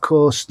after, of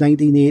course,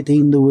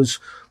 1918, there was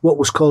what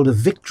was called a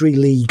Victory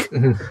League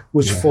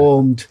was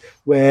formed,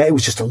 where it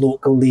was just a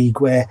local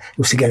league where it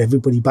was to get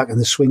everybody back in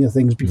the swing of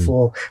things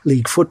before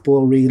league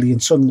football, really.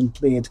 And Sunderland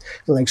played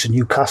the likes of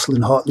Newcastle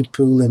and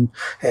Hartlepool and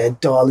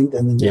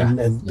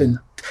Darlington.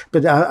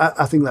 But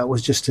I think that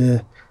was just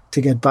to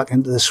get back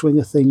into the swing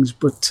of things.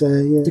 But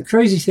the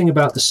crazy thing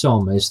about the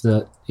Somme is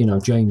that,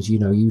 James,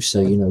 you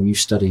say, you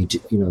studied,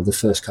 the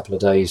first couple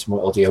of days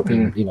or the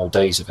opening,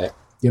 days of it.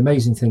 The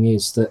amazing thing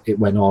is that it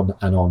went on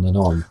and on and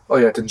on. Oh,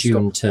 yeah, it didn't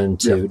June stop. Turned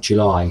to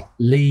July.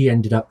 Lee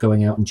ended up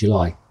going out in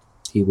July.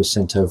 He was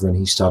sent over and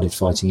he started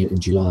fighting it in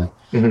July.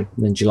 And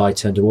then July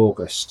turned to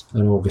August,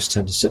 and August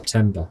turned to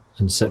September.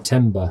 And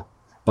September,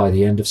 by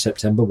the end of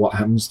September, what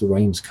happens? The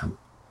rains come.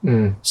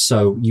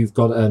 So you've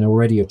got an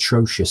already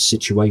atrocious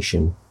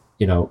situation,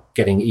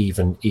 getting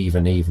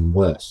even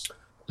worse.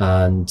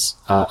 And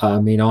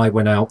I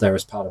went out there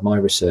as part of my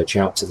research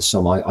out to the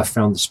Somme. I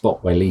found the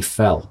spot where Lee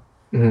fell.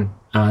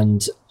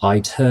 And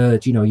I'd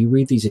heard, you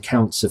read these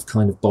accounts of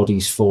kind of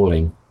bodies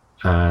falling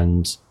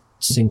and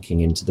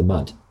sinking into the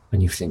mud.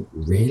 And you think,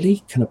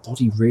 really? Can a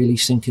body really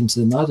sink into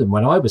the mud? And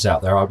when I was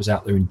out there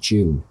in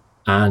June.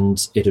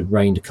 And it had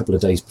rained a couple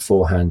of days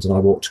beforehand. And I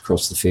walked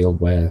across the field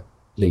where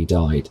Lee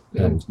died.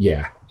 And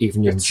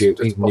even in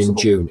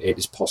June, it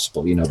is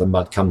possible. The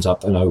mud comes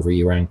up and over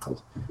your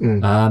ankle.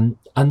 And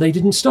they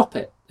didn't stop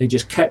it. They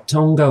just kept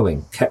on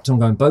going,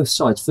 both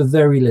sides, for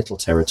very little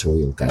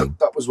territorial gain.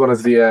 That was one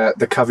of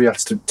the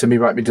caveats to me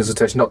writing my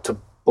dissertation, not to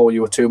bore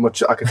you with too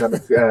much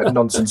academic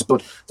nonsense,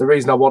 but the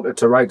reason I wanted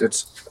to write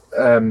it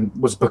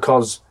was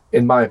because,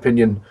 in my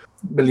opinion,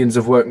 millions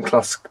of working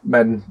class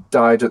men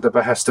died at the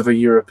behest of a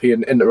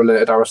European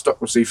interrelated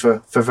aristocracy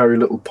for very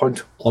little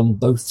point. On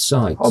both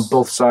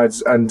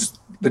sides. And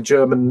the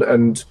German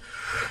and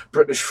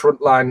British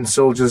frontline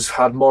soldiers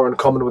had more in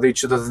common with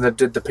each other than they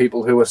did the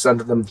people who were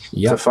sending them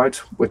to fight,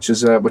 which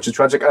is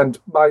tragic. And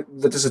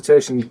the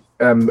dissertation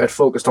it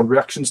focused on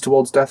reactions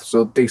towards death,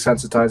 so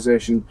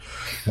desensitization,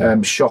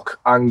 shock,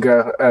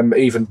 anger,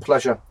 even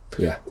pleasure.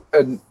 Yeah.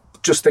 And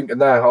just thinking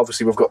there,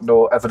 obviously we've got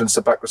no evidence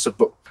to back this up,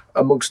 but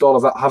amongst all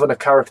of that, having a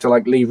character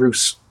like Lee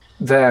Roos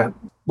there,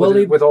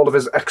 with all of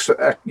his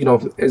extra,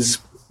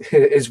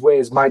 his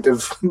ways might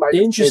have.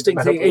 The interesting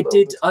thing, it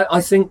did. I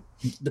think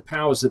the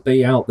powers that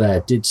be out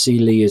there did see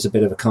Lee as a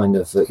bit of a kind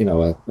of,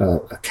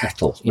 a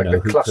kettle, a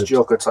class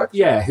joker type.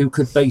 Yeah, who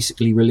could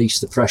basically release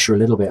the pressure a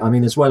little bit.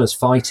 As well as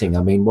fighting,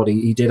 what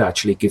he did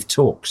actually give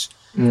talks.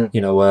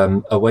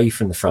 Away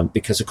from the front,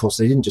 because of course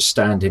they didn't just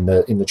stand in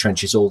the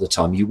trenches all the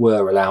time. You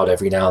were allowed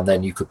every now and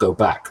then, you could go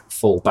back,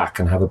 fall back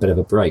and have a bit of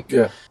a break.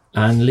 Yeah.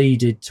 And Lee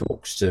did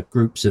talks to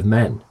groups of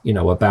men,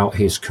 about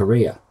his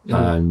career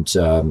and,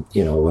 some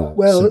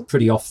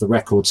pretty off the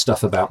record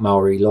stuff about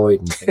Maori Lloyd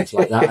and things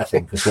like that, I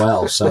think, as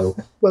well. So,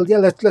 well, yeah,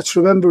 let's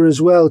remember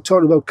as well,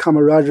 talking about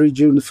camaraderie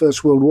during the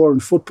First World War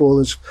and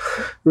footballers.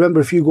 Remember,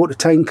 if you go to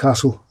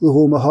Tynecastle, the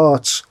home of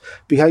Hearts,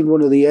 behind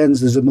one of the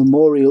ends, there's a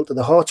memorial to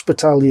the Hearts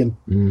Battalion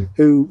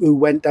who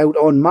went out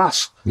en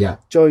masse,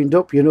 joined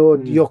up,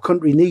 your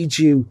country needs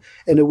you,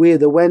 in a way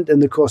they went.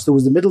 And of course, there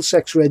was the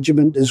Middlesex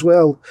Regiment as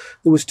well.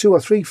 There was 2 or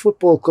 3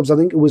 football clubs. I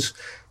think it was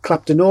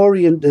Clapton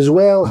Orient as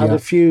well, had a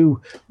few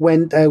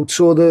went out.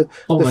 So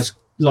almost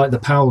like the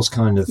Pals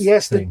kind of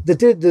thing. They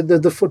did.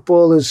 The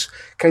footballers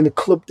kind of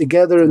clubbed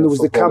together, and there was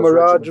the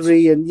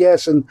camaraderie,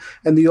 regiments.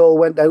 and they all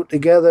went out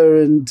together.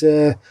 And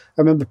I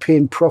remember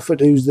Payne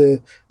Prophet, who's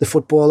the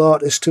football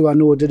artist who I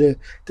know did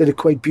a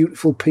quite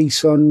beautiful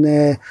piece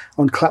on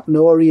Clapton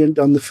Orient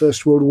on the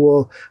First World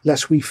War.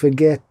 Lest we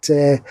forget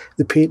the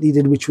paint he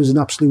did, which was an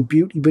absolute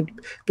beauty.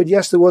 But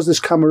yes, there was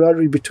this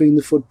camaraderie between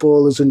the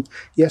footballers, and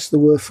yes, there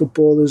were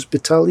footballers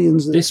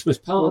battalions. This was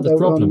part of the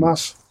problem.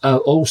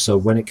 Also,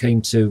 when it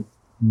came to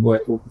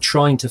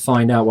trying to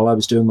find out, while I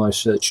was doing my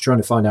research, trying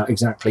to find out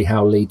exactly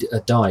how Lee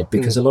died,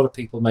 because a lot of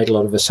people made a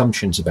lot of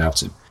assumptions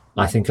about him.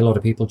 I think a lot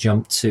of people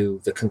jumped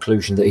to the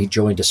conclusion that he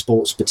joined a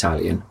sports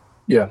battalion.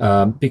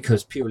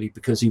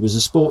 Because he was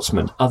a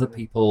sportsman. Other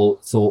people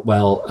thought,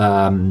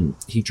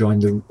 he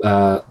joined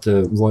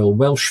the Royal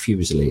Welsh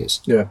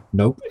Fusiliers. Yeah.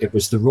 Nope, it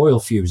was the Royal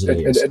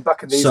Fusiliers. And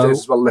back in these days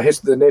as well,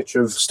 the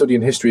nature of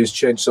studying history has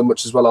changed so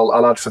much as well.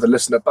 I'll add for the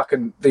listener, back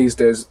in these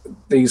days,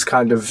 these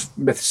kind of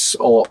myths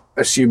or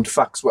assumed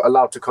facts were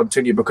allowed to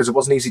continue because it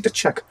wasn't easy to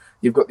check.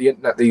 You've got the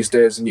internet these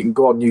days and you can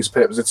go on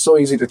newspapers. It's so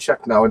easy to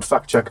check now and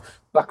fact check.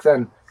 Back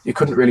then, you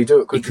couldn't really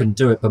do it, could you? Couldn't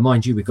do it, but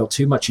mind you, we've got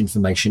too much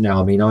information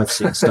now. I've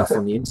seen stuff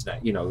on the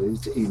internet.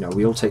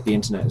 We all take the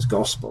internet as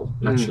gospel.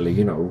 Actually,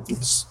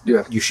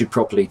 you should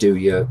properly do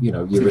your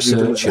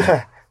research.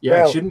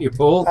 Yeah, Well, shouldn't you,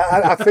 Paul?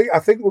 I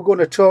think we're going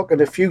to talk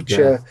in a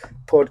future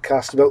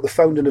podcast about the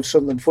founding of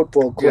Sunderland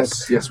Football Club,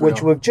 Yes,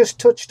 which we've just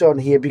touched on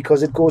here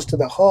because it goes to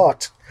the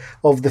heart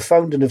of the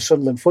founding of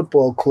Sunderland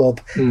Football Club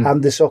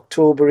and this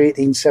October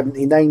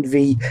 1879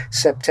 v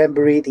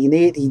September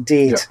 1880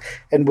 date.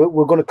 And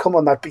we're going to come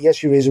on that. But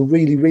yes, you raise a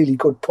really, really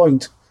good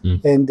point.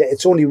 And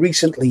it's only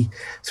recently,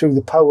 through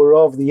the power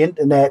of the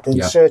internet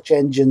and search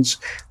engines,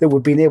 that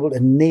we've been able to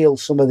nail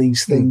some of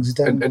these things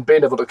down. And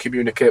being able to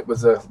communicate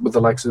with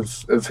the likes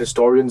of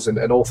historians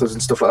and authors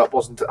and stuff like that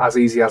wasn't as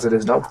easy as it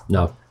is now.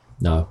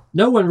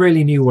 No one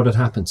really knew what had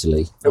happened to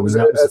Lee. It was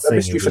a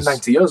mystery for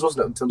 90 years,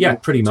 wasn't it? Until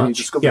pretty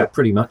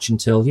much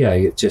until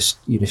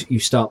you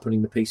start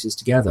putting the pieces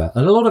together.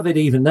 And a lot of it,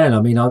 even then, I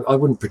mean, I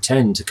wouldn't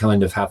pretend to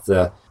kind of have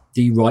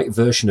the right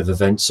version of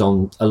events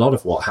on a lot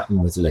of what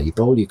happened with Lee,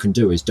 but all you can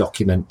do is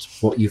document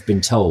what you've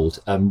been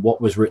told and what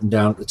was written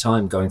down at the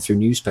time, going through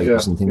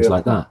newspapers and things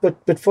like that.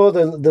 But for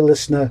the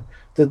listener,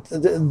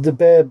 the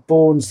bare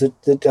bones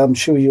that I'm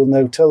sure you'll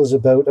now tell us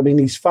about, I mean,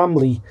 his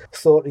family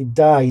thought he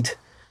died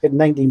in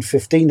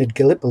 1915 at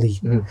Gallipoli,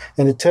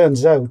 and it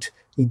turns out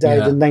he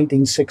died in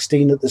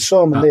 1916 at the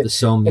Somme. And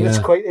it's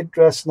quite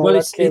interesting. Well,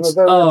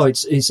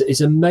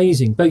 it's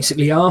amazing.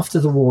 Basically,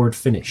 after the war had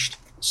finished,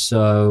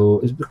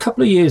 so a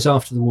couple of years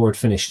after the war had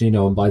finished,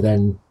 and by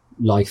then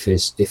life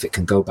is, if it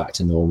can go back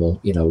to normal,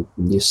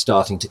 you're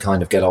starting to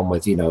kind of get on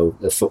with,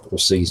 the football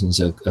seasons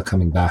are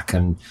coming back,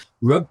 and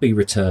rugby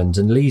returned,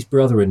 and Lee's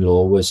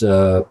brother-in-law was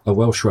a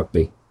Welsh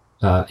rugby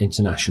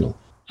international.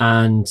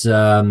 And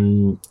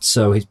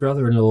so his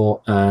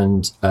brother-in-law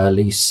and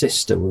Lee's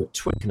sister were at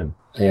Twickenham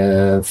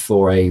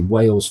for a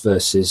Wales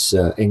versus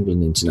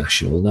England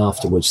international, and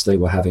afterwards they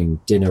were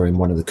having dinner in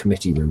one of the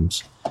committee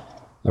rooms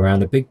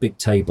around a big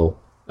table.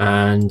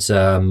 And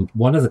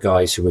one of the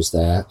guys who was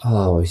there,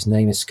 his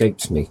name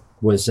escapes me,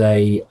 was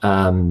he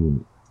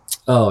was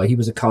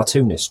a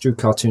cartoonist, drew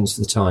cartoons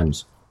for the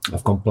Times.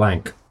 I've gone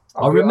blank.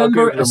 I'll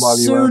remember it as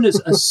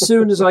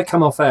soon as I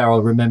come off air.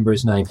 I'll remember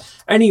his name.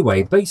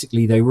 Anyway,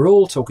 basically, they were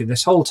all talking.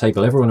 This whole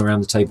table, everyone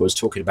around the table was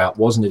talking about,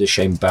 wasn't it a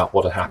shame about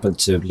what had happened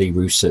to Lee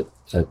Roos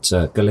at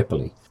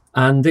Gallipoli?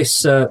 And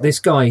this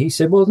guy, he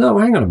said, well, no,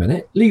 hang on a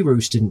minute. Lee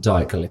Roos didn't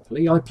die at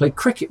Gallipoli. I played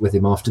cricket with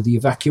him after the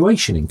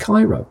evacuation in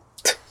Cairo.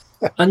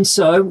 And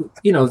so,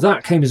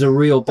 that came as a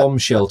real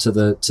bombshell to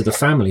the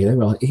family. They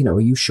were like, are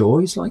you sure?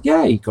 He's like,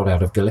 yeah, he got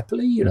out of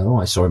Gallipoli.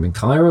 I saw him in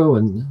Cairo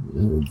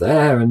and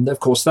there. And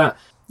of course that,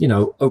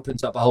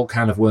 opens up a whole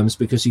can of worms,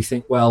 because you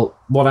think, well,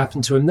 what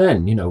happened to him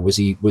then?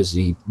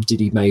 Did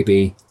he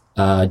maybe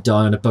die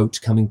on a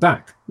boat coming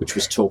back, which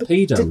was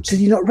torpedoed? Did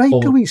he not write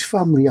to his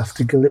family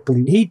after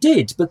Gallipoli? He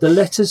did, but the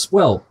letters,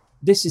 well,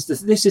 this is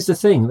the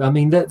thing. I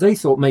mean, they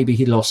thought maybe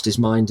he lost his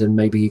mind and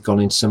maybe he'd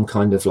gone into some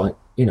kind of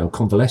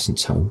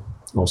convalescence home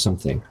or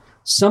something.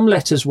 Some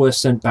letters were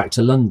sent back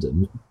to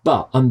London,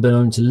 but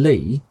unbeknown to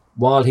Lee,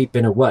 while he'd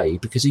been away,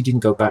 because he didn't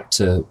go back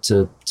to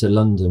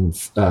London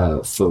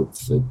for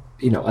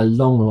a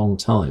long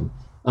time,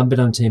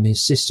 unbeknown to him,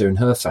 his sister and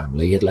her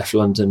family had left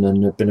London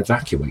and had been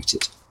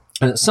evacuated.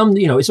 And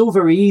it's all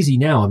very easy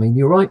now. I mean,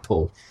 you're right,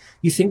 Paul.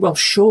 You think, well,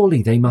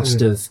 surely they must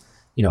have,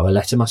 a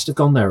letter must have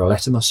gone there, or a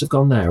letter must have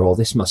gone there, or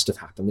this must have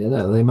happened.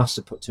 They must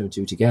have put two and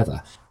two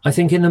together. I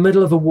think in the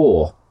middle of a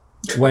war,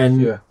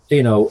 when,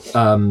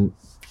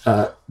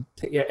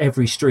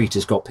 every street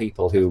has got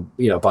people who,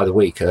 by the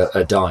week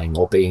are dying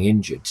or being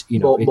injured.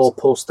 More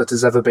post that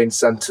has ever been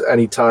sent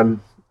any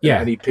time in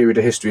any period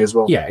of history as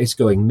well. Yeah, it's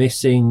going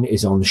missing,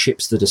 is on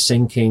ships that are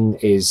sinking,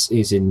 is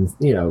in,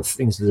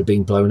 things that are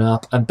being blown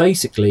up. And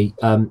basically,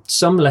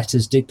 some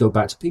letters did go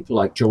back to people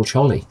like George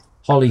Holly.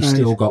 Holly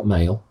still got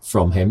mail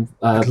from him.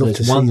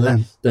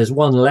 There's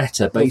one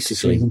letter,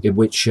 basically, in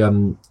which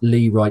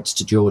Lee writes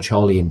to George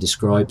Holly and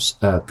describes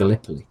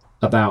Gallipoli,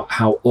 about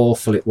how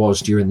awful it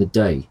was during the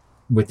day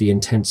with the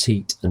intense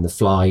heat and the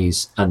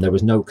flies, and there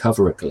was no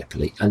cover at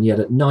Gallipoli. And yet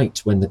at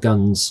night, when the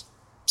guns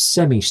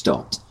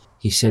semi-stopped,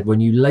 he said, when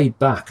you laid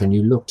back and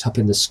you looked up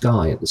in the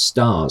sky at the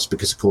stars,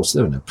 because of course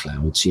there were no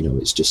clouds,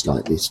 it's just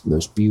like this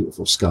most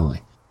beautiful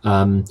sky.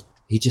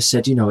 He just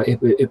said,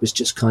 it was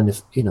just kind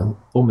of,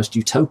 almost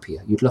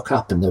utopia. You'd look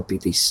up and there'd be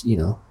these,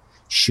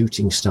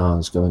 shooting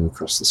stars going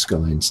across the sky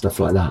and stuff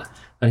like that.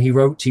 And he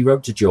wrote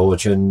to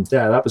George, and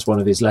that was one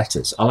of his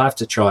letters. I'll have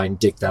to try and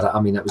dig that out.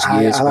 I mean, that was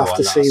years ago. I'll have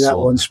to see that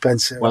one,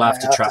 Spencer. We'll have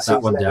to track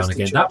that one down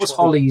again. That was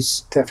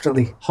Holly's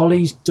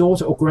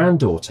daughter or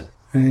granddaughter,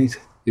 right?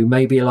 Who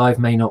may be alive,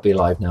 may not be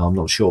alive now. I'm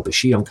not sure, but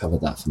she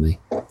uncovered that for me.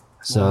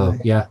 So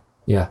yeah,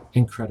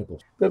 incredible.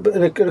 But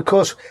of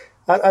course,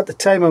 at the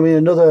time, I mean,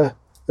 another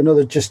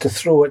just to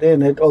throw it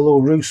in, although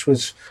Roos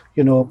was,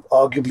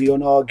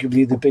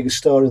 unarguably the biggest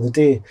star of the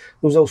day, there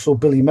was also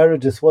Billy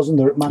Meredith, wasn't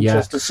there, at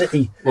Manchester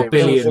City? Well,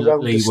 Billy and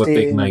Lee were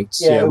big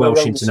mates,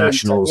 Welsh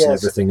internationals and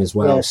everything as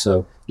well. Yes.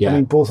 So, yeah. I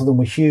mean, both of them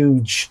were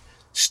huge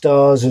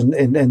stars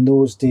in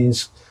those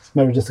days.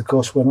 Meredith, of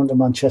course, went on to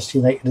Manchester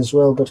United as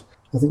well. But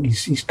I think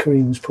his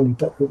career was probably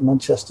better at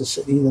Manchester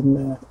City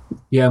than.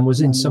 Yeah, and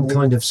was in some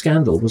kind of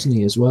scandal, wasn't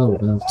he, as well?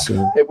 About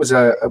It was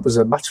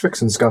a match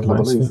fixing scandal, I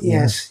believe.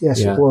 Yes,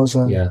 Yeah. it was.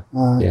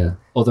 Yeah.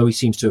 Although he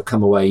seems to have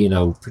come away,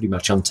 pretty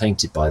much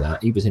untainted by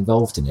that. He was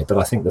involved in it, but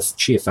I think the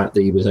sheer fact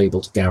that he was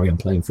able to carry on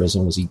playing for as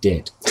long as he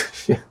did.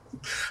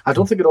 I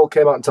don't think it all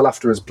came out until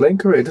after his playing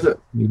career, did it?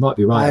 You might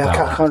be right about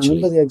that. I can't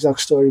remember the exact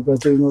story, but I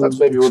do know that's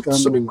maybe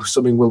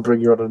something we'll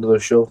bring you on another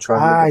show.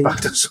 Try and get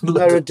back to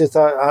Sunderland. Meredith,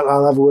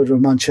 I'll have a word with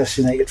a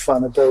Manchester United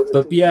fan about it.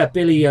 But yeah,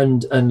 Billy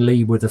and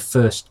Lee were the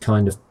first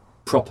kind of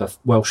proper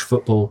Welsh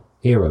football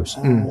heroes.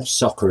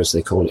 Soccer, as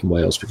they call it in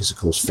Wales, because of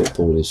course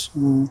football is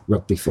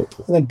rugby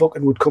football. And then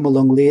Buchan would come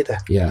along later.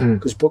 Yeah.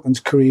 Because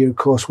Buchan's career, of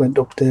course, went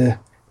up to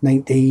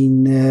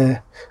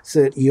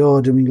 1930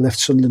 odd. I mean, he left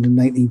Sunderland in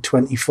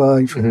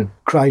 1925.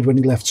 Cried when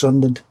he left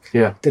Sunderland.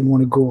 Yeah, didn't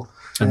want to go.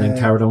 And then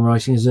carried on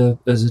writing as a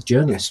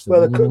journalist.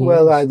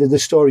 The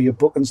story of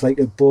Buchan's like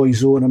a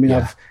boy's own. I mean,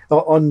 I've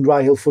on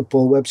Ryle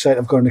Football website,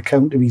 I've got an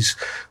account of his,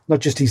 not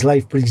just his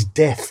life, but his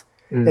death.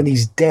 And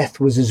his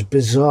death was as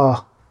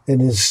bizarre and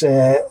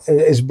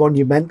as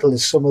monumental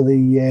as some of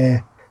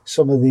the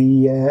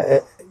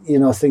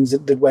things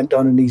that went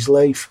on in his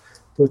life.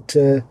 But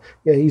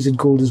he's at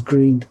Golders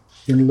Green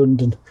in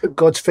London.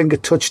 God's finger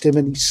touched him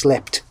and he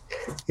slept,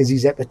 is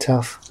his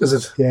epitaph. Is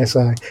it? Yes,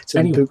 it's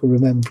in the Book of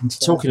Remembrance.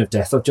 Talking of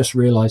death, I've just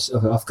realised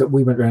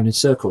we went around in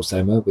circles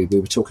there, weren't we? We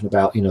were talking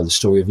about the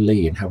story of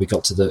Lee and how we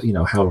got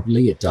to how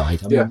Lee had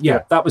died.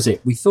 That was it.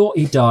 We thought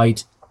he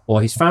died,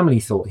 or his family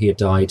thought he had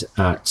died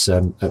at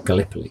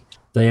Gallipoli.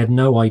 They had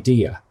no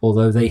idea,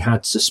 although they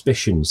had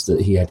suspicions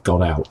that he had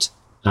got out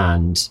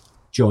and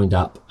joined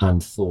up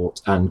and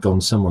thought and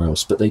gone somewhere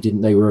else, but they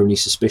didn't. They were only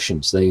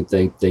suspicions. They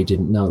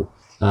didn't know.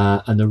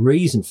 And the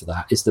reason for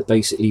that is that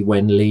basically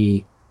when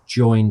Lee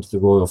joined the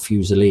Royal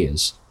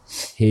Fusiliers,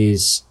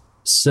 his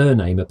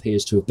surname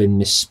appears to have been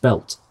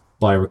misspelt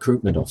by a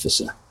recruitment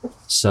officer.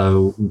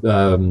 So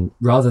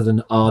rather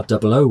than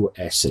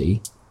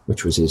R-O-O-S-E,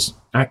 which was his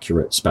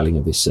accurate spelling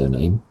of his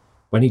surname,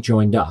 when he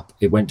joined up,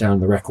 it went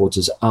down the records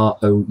as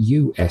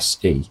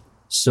R-O-U-S-E.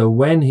 So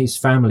when his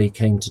family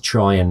came to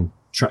try and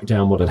track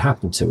down what had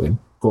happened to him,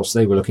 of course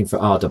they were looking for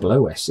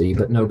R-O-O-S-E,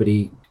 but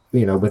nobody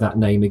with that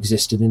name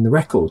existed in the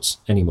records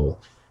anymore.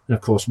 And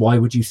of course, why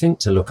would you think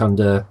to look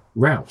under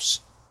Rouse?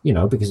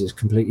 Because it's a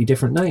completely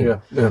different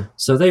name. Yeah.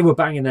 So they were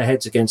banging their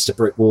heads against a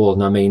brick wall.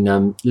 And I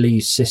mean,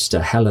 Lee's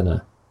sister,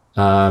 Helena,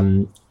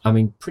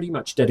 pretty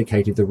much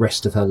dedicated the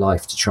rest of her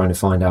life to trying to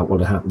find out what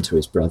had happened to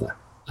his brother.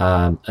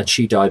 And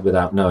she died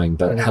without knowing,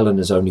 but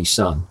Helena's only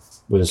son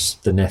was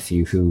the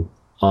nephew who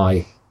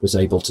I was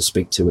able to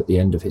speak to at the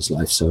end of his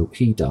life. So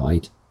he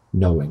died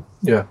knowing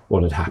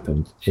what had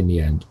happened in the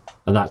end.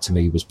 And that to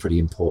me was pretty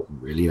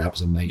important, really. That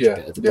was a major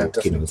bit of the book,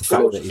 definitely. The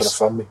fact that his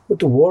family. What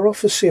the War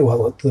Office say?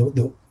 Well,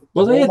 the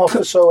they Home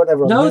Office or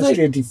whatever,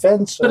 Ministry of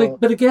Defence.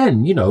 But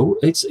again,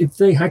 if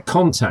they had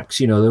contacts,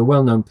 they're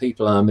well-known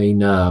people. I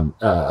mean,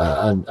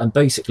 and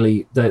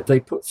basically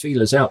they put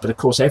feelers out. But of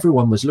course,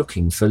 everyone was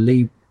looking for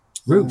Lee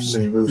Rouse,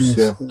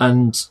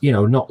 and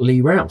not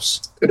Lee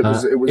Rouse.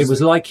 It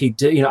was like he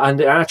did,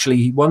 and actually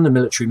he won the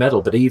military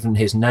medal. But even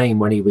his name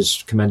when he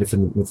was commended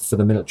for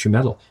the military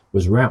medal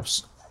was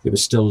Rouse. It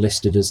was still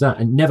listed as that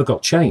and never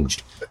got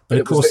changed. But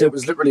of course, it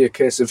was literally a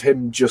case of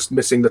him just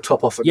missing the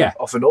top off an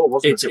O,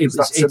 wasn't it? It was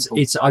that simple.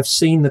 I've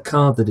seen the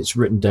card that it's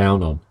written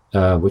down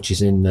on, which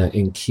is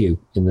in Kew,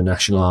 in the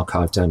National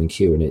Archive down in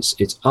Kew, and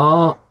it's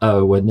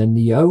R-O and then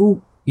the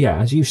O. Yeah,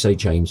 as you say,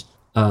 James.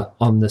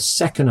 On the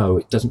second O,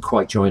 it doesn't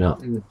quite join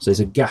up. So there's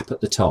a gap at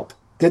the top.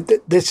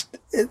 This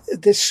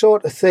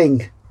sort of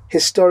thing,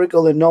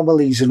 historical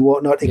anomalies and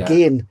whatnot,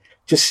 again,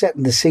 just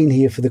setting the scene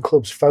here for the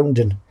club's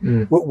founding.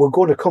 We're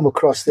going to come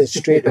across this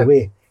straight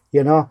away,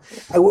 We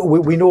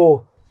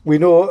know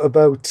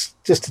about,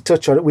 just to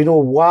touch on it, we know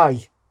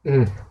why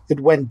it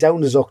went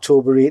down as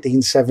October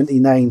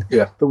 1879.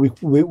 Yeah. But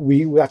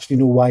we actually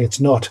know why it's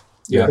not,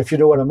 if you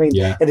know what I mean.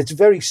 Yeah. And it's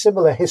very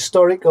similar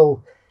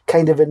historical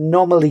kind of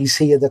anomalies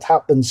here that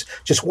happens.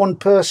 Just one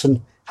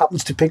person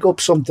happens to pick up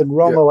something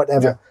wrong or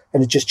whatever,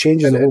 and it just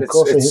changes the whole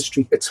course of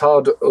history. It's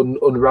hard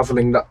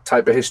unravelling that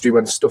type of history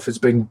when stuff is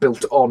being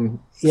built on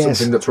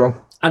something that's wrong.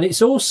 And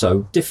it's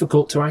also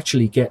difficult to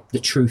actually get the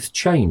truth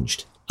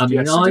changed. I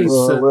mean,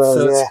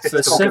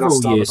 for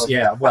several years,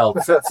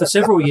 for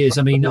several years,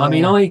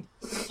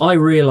 I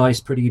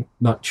realised pretty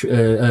much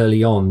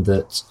early on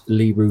that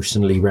Lee Rouse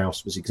and Lee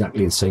Rouse was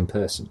exactly the same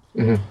person.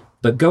 Mm-hmm.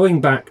 But going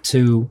back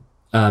to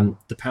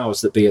the powers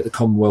that be at the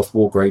Commonwealth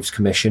War Graves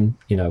Commission,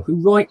 who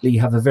rightly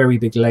have a very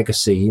big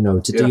legacy,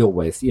 to deal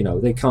with.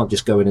 They can't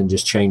just go in and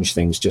just change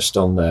things just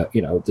on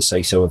the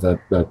say-so of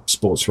a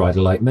sports writer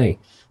like me.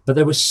 But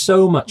there was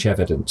so much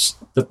evidence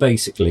that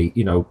basically,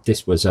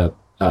 this was a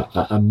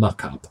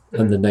muck-up,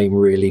 and the name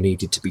really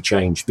needed to be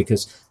changed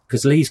because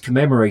Lee's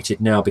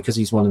commemorated now, because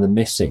he's one of the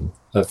missing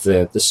of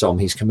the Somme.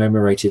 He's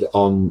commemorated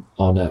on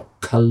a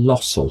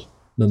colossal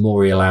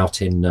memorial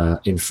out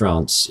in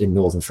France, in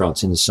northern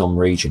France, in the Somme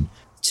region,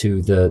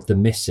 to the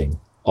missing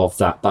of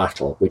that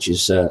battle, which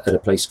is at a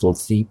place called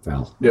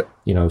Thiepval. Yeah.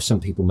 You know, some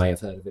people may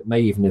have heard of it, may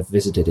even have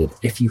visited it.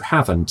 If you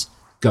haven't,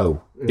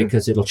 go,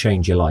 because it'll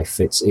change your life.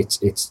 It's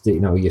you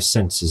know, your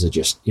senses are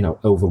just, you know,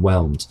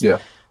 overwhelmed. Yeah.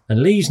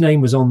 And Lee's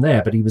name was on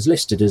there, but he was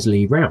listed as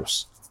Lee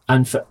Rouse.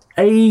 And for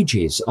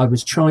ages, I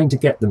was trying to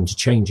get them to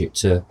change it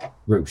to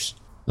Roos.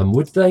 And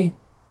would they?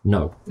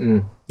 No.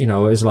 You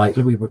know, it was like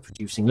we were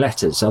producing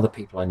letters. Other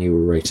people I knew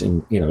were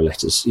writing, you know,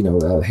 letters. You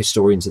know,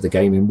 historians of the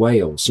game in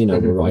Wales, you know,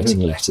 were writing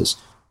letters.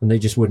 And they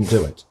just wouldn't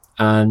do it.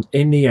 And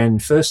in the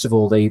end, first of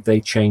all, they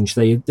changed.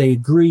 They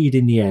agreed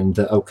in the end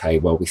that, okay,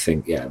 well, we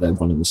think, yeah, they're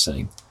one and the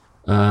same.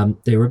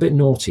 They were a bit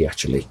naughty,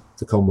 actually,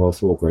 the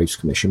Commonwealth War Graves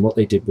Commission. What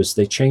they did was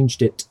they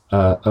changed it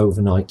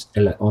overnight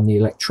on the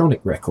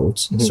electronic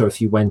records. So if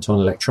you went on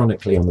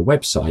electronically on the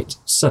website,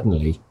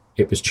 suddenly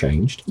it was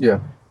changed. Yeah.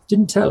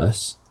 Didn't tell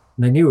us.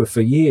 And they knew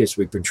for years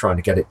we've been trying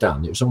to get it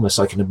done. It was almost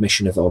like an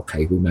admission of,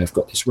 okay, we may have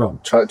got this wrong.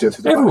 Try to do it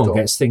through the back Everyone door.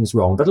 gets things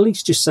wrong, but at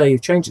least just say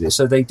you've changed it.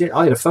 So they did.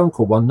 I had a phone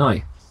call one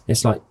night.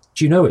 It's like,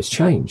 do you know it's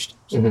changed?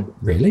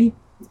 Really?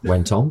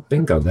 Went on.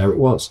 Bingo, there it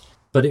was.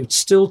 But it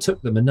still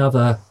took them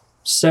another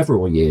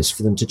several years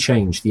for them to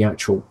change the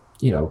actual,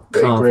 you know,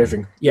 The carving.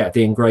 engraving. Yeah,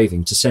 the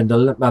engraving, to send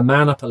a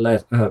man up a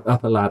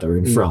ladder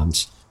in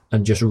front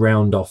and just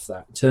round off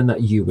that, turn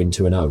that U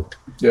into an O.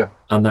 Yeah.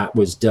 And that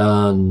was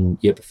done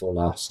year before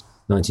last,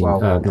 not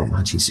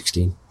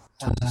 1916.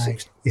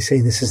 You see,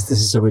 this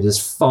is So it is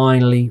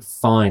finally,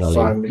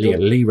 Finally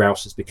Lee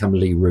Rouse has become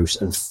Lee Roos,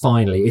 and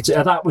finally,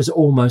 that was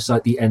almost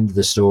like the end of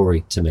the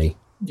story to me.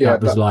 Yeah.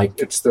 That was like,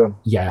 it's the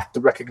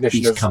recognition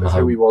he's of come who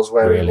home, he was,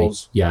 where really. he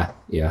was. Yeah.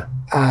 yeah,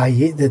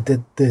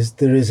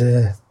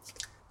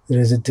 there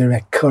is a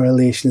direct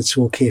correlation. It's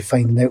okay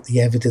finding out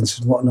the evidence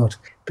and whatnot,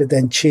 but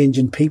then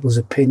changing people's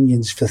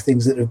opinions for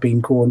things that have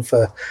been going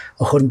for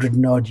 100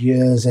 and odd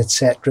years,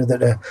 etc.,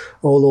 that are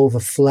all over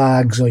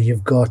flags, or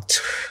you've got,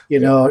 you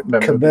know,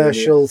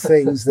 commercial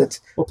things that.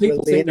 Well, people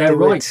relate think they're to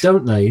right, it.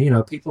 don't they? You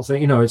know, people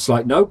think, you know, it's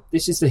like, no,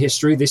 this is the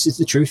history, this is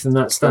the truth, and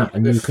that's that.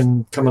 And you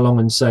can come along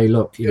and say,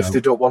 look, you If know,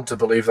 they don't want to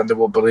believe, then they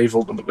won't believe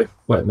ultimately.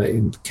 well,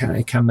 it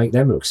can make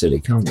them look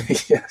silly, can't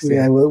it? Yes.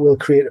 Yeah, we'll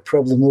create a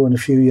problem though in a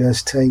few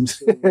years' time.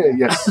 So,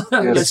 Yes.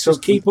 Let's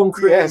just keep on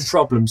creating Yes.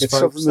 problems, it's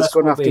folks. something that's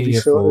going to what have to we're be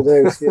here sorted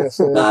for. out. Yes,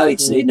 No,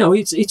 it's, you know,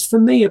 it's for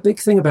me, a big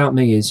thing about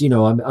me is, you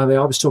know, I mean,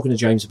 I was talking to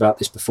James about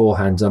this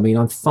beforehand. I mean,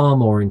 I'm far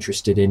more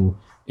interested in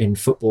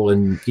football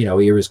and, you know,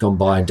 eras gone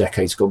by and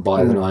decades gone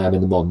by than I am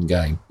in the modern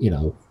game. You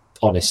know,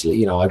 honestly,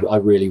 you know, I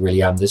really,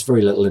 really am. There's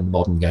very little in the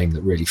modern game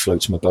that really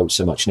floats my boat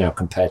so much now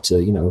compared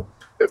to, you know,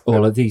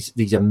 all of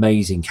these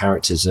amazing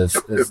characters of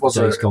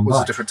days gone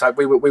by. A different type.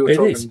 We were It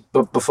talking is.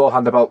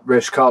 beforehand about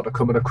Race Carter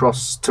coming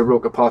across to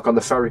Roker Park on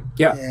the ferry.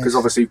 Yeah. Because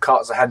obviously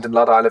Carter's a Hendon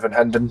lad. I live in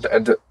Hendon,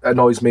 and it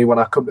annoys me when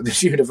I come to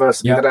this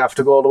university Yeah. that I have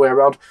to go all the way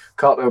around.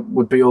 Carter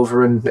would be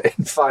over in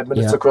 5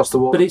 minutes Yeah. across the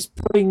water. But it's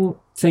putting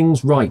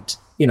things right.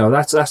 You know,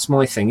 that's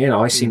my thing. You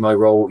know, I see my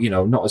role, you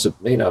know, not as a,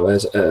 you know,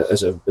 as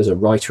a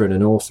writer and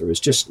an author,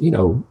 as just, you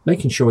know,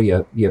 making sure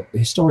you're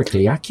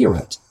historically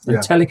accurate and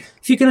Yeah. telling.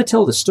 If you're going to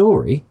tell the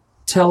story,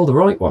 tell the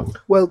right one.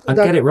 well, And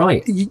get it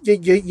right.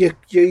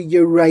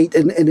 You're right,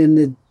 and in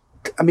the,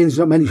 I mean, there's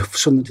not many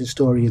Sunderland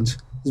historians.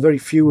 There's very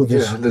few of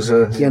us. Yeah, there's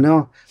a You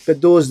know,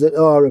 but those that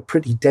are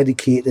pretty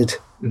dedicated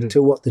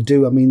to what they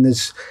do. I mean,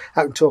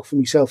 I can talk for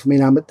myself. I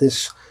mean, I'm at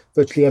this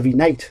virtually every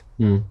night.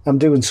 I'm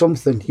doing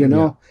something, you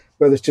know,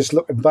 whether it's just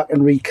looking back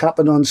and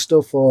recapping on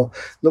stuff, or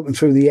looking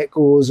through the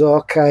Echoes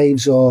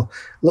archives, or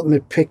looking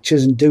at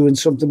pictures and doing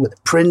something with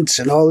prints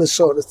and all this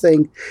sort of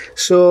thing.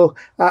 So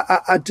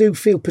I do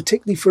feel,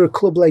 particularly for a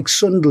club like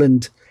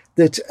Sunderland,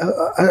 that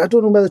I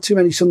don't know whether too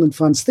many Sunderland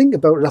fans think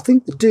about it. I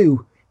think they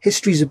do.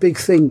 History's a big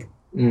thing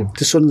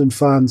to Sunderland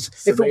fans.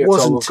 for me,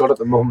 it's all we've got at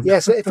the moment.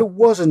 Yes, if it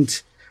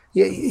wasn't,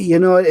 you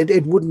know,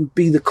 it wouldn't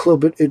be the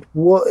club it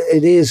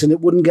is, and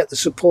it wouldn't get the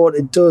support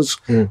it does.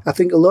 I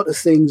think a lot of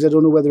things, I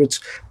don't know whether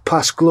it's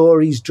past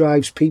glories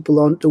drives people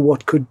on to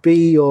what could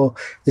be, or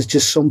there's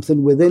just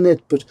something within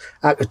it, but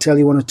I could tell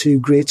you one or two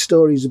great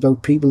stories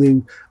about people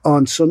who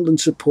aren't Sunderland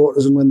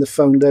supporters, and when they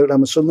found out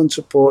I'm a Sunderland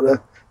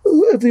supporter,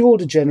 of the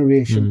older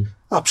generation,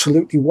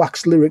 absolutely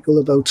waxed lyrical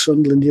about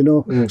Sunderland, you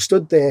know,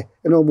 stood there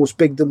and almost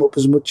bigged them up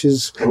as much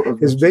as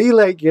me,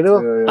 like, you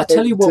know. I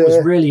tell you what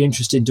was really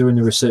interesting doing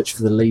the research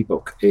for the Lee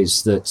book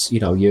is that, you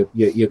know,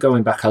 you're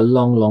going back a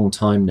long, long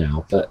time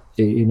now, but,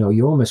 you know,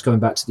 you're almost going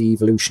back to the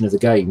evolution of the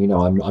game. You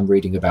know, I'm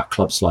reading about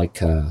clubs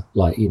like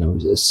you know,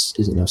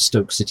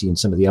 Stoke City and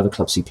some of the other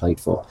clubs he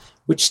played for,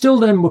 which still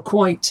then were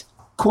quite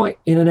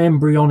in an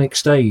embryonic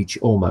stage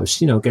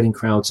almost, you know, getting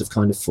crowds of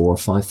kind of 4,000 or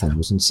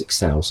 5,000,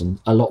 6,000,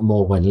 a lot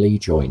more when Lee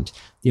joined.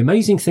 The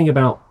amazing thing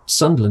about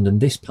Sunderland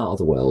and this part of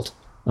the world,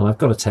 and I've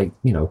got to take,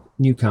 you know,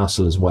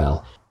 Newcastle as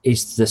well,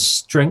 is the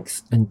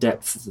strength and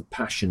depth of the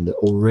passion that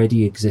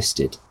already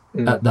existed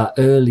at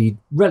that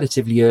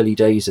relatively early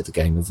days of the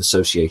game of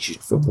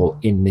association football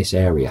in this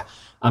area.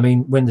 I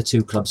mean, when the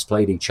two clubs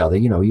played each other,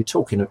 you know, you're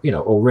talking, you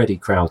know, already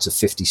crowds of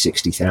 50,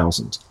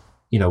 60,000.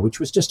 You know, which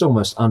was just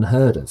almost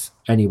unheard of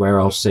anywhere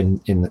else in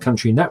the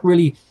country. And that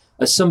really,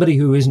 as somebody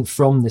who isn't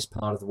from this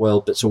part of the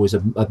world but's always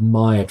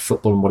admired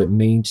football and what it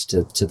means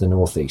to the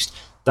Northeast,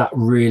 that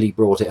really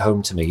brought it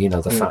home to me. You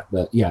know, the fact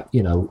that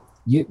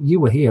you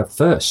were here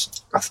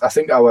first. I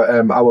think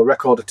our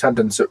record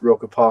attendance at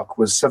Roker Park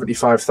was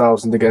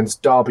 75,000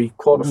 against Derby,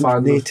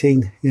 quarter-final.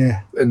 18,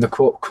 yeah. In the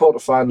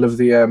quarter-final of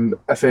the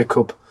FA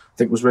Cup. I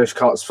think it was Raish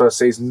Carter's first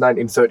season,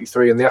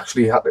 1933, and they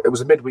actually had, it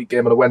was a midweek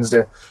game on a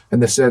Wednesday, and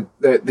they said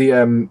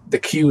the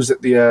queues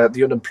at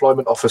the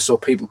unemployment office so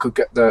people could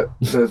get the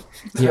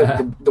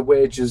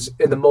wages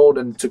in the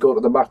morning to go to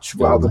the match.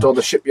 While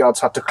the shipyards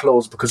had to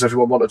close because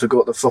everyone wanted to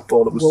go to the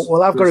football. It was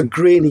well, I've got a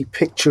grainy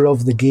picture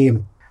of the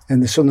game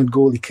and the Sunderland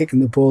goalie kicking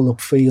the ball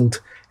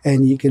upfield,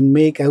 and you can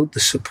make out the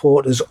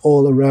supporters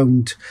all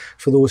around.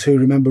 For those who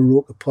remember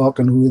Roker Park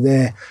and who were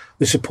there,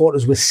 the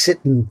supporters were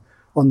sitting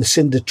on the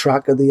cinder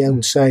track at the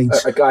outside,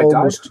 a guy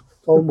almost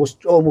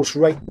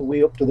right the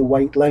way up to the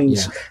white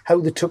lines. Yeah.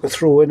 How they took a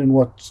throw in and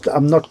what,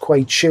 I'm not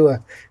quite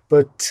sure.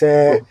 But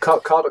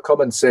Carter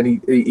comments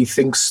saying he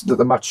thinks that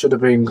the match should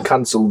have been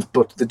cancelled,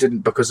 but they didn't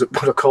because it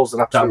would have caused an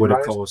absolute That would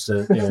have riot. caused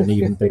an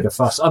even bigger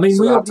fuss. I mean,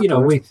 So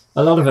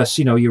a lot of us,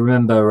 you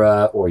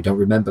remember, or you don't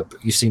remember,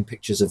 but you've seen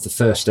pictures of the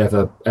first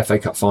ever FA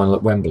Cup final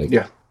at Wembley.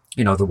 Yeah.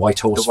 You know, the White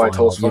Horse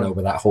final,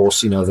 with that horse,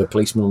 the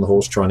policeman on the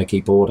horse trying to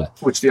keep order.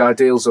 Which the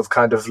ideals have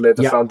kind of laid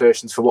the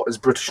foundations for what is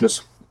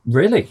Britishness.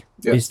 Really?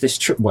 Yeah. Is this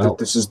true? Well,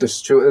 this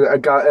is true. A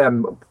guy,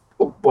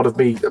 one of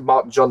me,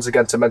 Martin Johns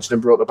again to mention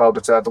him, wrote about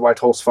it, the White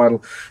Horse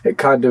final. It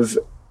kind of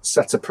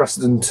sets a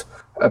precedent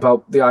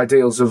about the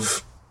ideals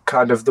of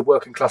kind of the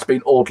working class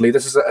being orderly.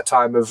 This is at a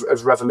time of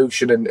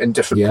revolution in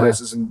different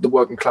places, and the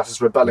working class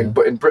is rebelling. Yeah.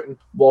 But in Britain,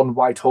 one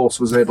white horse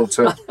was able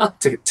to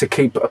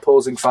keep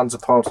opposing fans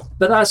apart.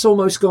 But that's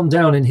almost gone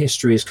down in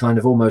history as kind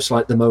of almost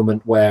like the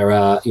moment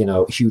where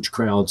huge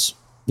crowds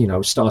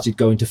started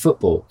going to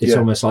football. It's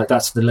almost like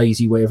that's the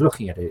lazy way of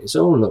looking at it. It's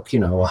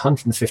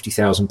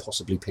 150,000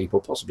 possibly people,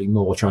 possibly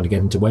more, trying to get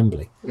into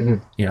Wembley.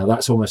 Mm-hmm.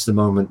 That's almost the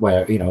moment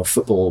where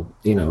football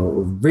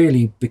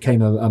really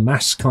became a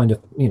mass kind of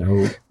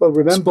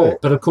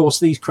sport. But of course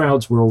these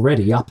crowds were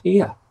already up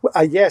here.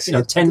 Yes,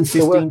 10,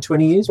 15,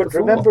 20 years but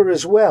before. Remember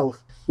as well,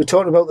 we're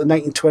talking about the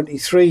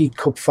 1923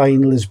 Cup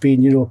final as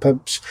being,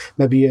 perhaps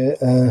maybe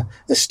a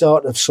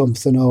start of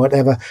something or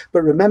whatever.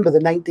 But remember the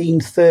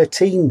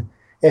 1913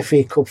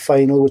 FA Cup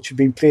final, which had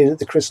been played at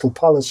the Crystal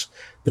Palace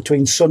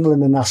between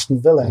Sunderland and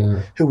Aston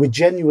Villa, who were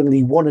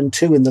genuinely 1 and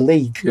 2 in the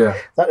league. Yeah.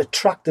 That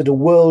attracted a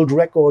world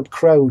record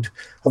crowd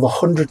of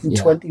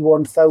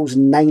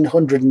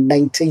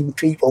 121,919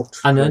 people.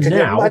 And then Can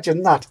you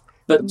imagine that?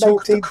 But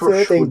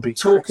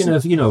talking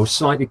of,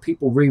 slightly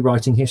people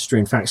rewriting history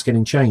and facts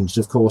getting changed,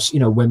 of course,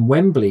 when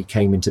Wembley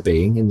came into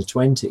being in the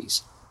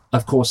 20s,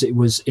 of course, it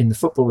was in the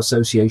Football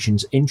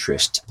Association's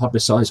interest to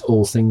publicise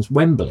all things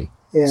Wembley.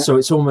 Yeah. So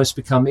it's almost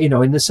become,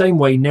 in the same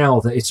way now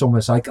that it's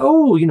almost like,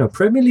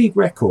 Premier League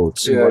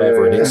records and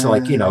whatever. And it's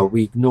like,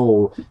 we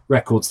ignore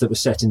records that were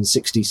set in the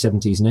 60s,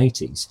 70s and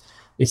 80s.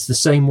 It's the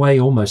same way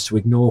almost to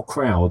ignore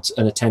crowds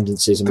and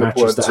attendances and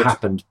matches that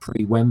happened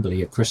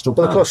pre-Wembley at Crystal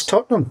Palace. Well, of course,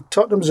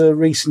 Tottenham's a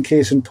recent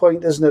case in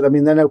point, isn't it? I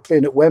mean, they're now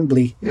playing at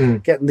Wembley,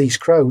 getting these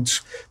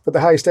crowds. But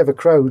the highest ever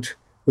crowd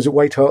was at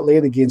White Hart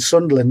Lane against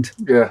Sunderland.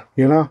 Yeah.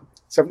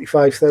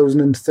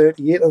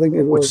 75,038, I think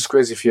it was. Which is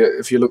crazy if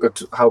you look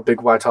at how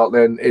big White Hart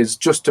Lane is.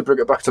 Just to bring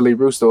it back to Lee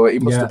Roos, though, he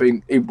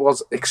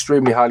was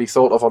extremely highly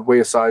thought of on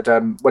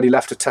Wearside. When he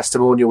left, a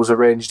testimonial was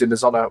arranged in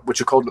his honour,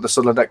 which according to the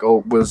Sunderland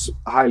Echo was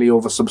highly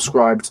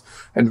oversubscribed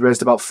and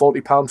raised about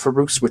 £40 for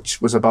Roos, which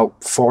was about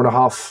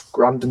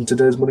 $4,500 in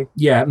today's money.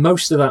 Yeah,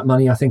 most of that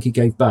money I think he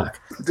gave back.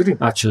 Did he?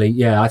 Actually,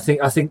 yeah, I think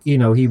he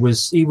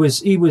was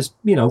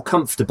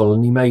comfortable,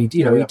 and he made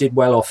he did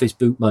well off his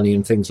boot money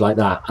and things like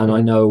that. And I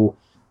know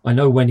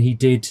when he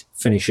did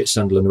finish at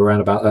Sunderland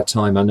around about that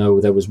time, I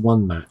know there was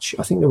one match.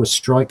 I think there were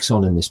strikes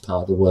on in this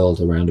part of the world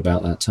around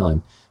about that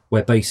time,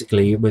 where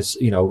basically it was,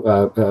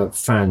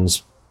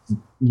 fans,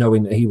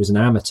 knowing that he was an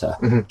amateur,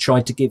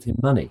 tried to give him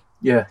money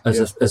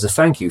as a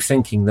thank you,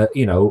 thinking that,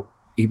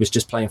 he was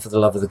just playing for the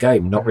love of the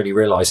game, not really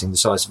realising the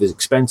size of his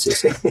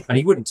expenses. And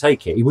he wouldn't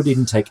take it. He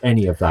wouldn't take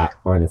any of that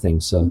or anything.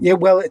 So yeah,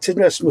 well, it's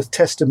interesting with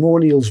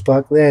testimonials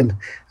back then.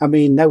 I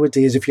mean,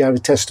 nowadays, if you have a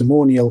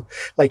testimonial,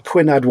 like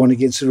Quinn had one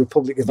against the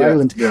Republic of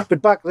Ireland,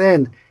 but back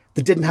then,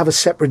 they didn't have a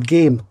separate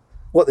game.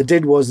 What they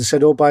did was they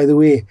said, oh, by the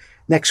way,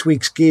 next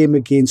week's game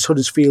against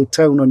Huddersfield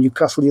Town or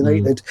Newcastle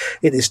United,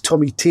 it is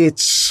Tommy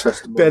Tate's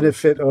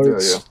benefit, or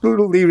it's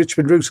Lee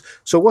Richmond Roos.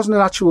 So it wasn't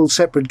an actual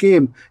separate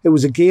game. It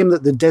was a game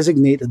that they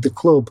designated the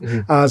club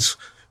as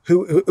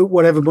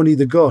whatever money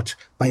they got,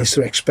 minus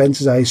their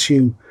expenses, I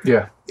assume.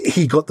 Yeah.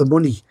 He got the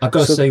money. I've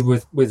got to say,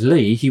 with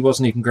Lee, he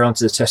wasn't even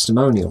granted a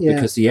testimonial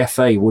because the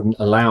FA wouldn't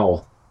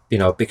allow,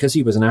 because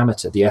he was an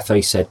amateur, the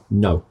FA said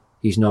no.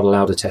 He's not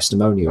allowed a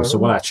testimonial. So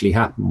what actually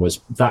happened was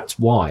that's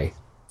why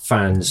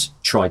fans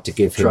tried to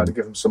give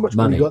him so much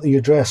money. You got the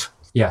address.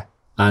 Yeah.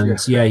 And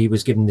he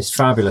was given this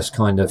fabulous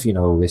kind of,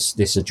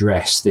 this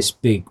address, this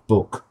big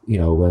book,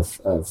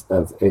 of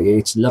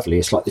it's lovely.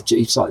 It's like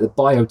the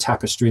bio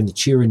tapestry and the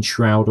Turin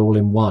shroud all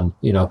in one,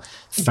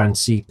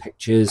 fancy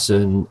pictures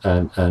and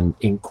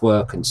ink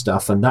work and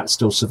stuff. And that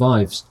still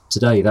survives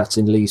today. That's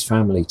in Lee's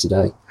family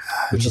today,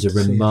 which is a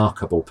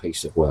remarkable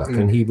piece of work.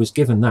 And he was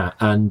given that,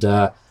 and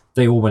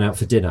they all went out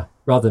for dinner.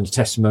 Rather than a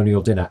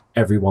testimonial dinner,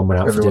 everyone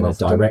went out for dinner.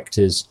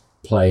 Directors,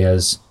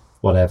 players,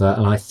 whatever.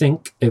 And I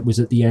think it was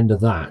at the end of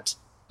that,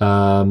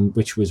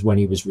 which was when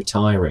he was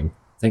retiring.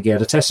 I think he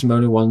had a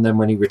testimonial one, then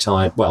when he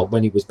retired,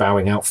 when he was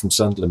bowing out from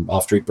Sunderland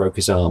after he broke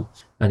his arm,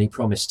 and he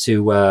promised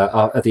to,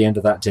 at the end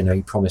of that dinner,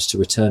 he promised to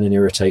return and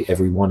irritate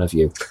every one of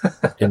you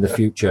in the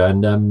future.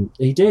 And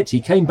he did.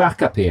 He came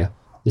back up here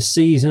the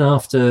season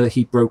after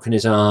he'd broken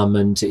his arm,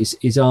 and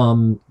his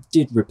arm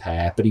did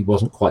repair, but he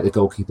wasn't quite the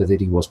goalkeeper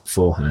that he was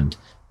beforehand.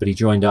 But he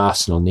joined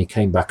Arsenal, and he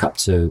came back up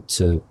to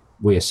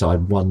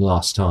Wearside one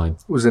last time.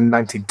 It was in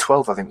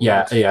 1912, I think.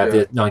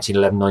 The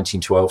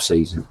 1911-1912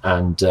 season.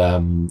 And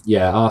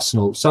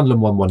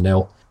Sunderland won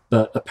 1-0.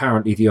 But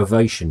apparently the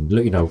ovation,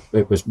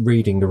 it was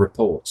reading the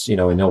reports, in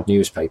old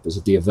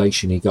newspapers, the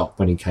ovation he got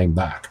when he came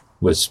back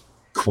was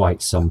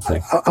quite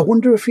something. I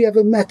wonder if he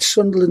ever met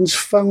Sunderland's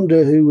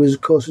founder, who was,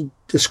 of course,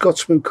 a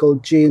Scotsman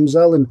called James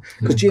Allen,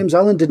 because James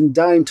Allen didn't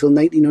die until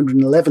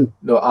 1911.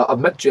 No, I've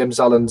met James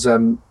Allen's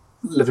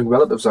living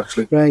relatives,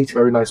 actually. Right.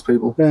 Very nice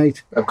people.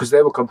 Right. Because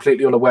they were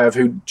completely unaware of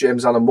who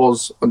James Allen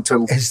was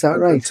until... Is that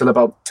right? Until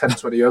about 10,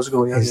 20 years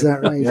ago. Yeah, Is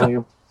that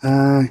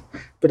right?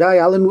 But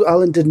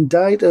Allen didn't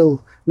die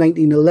till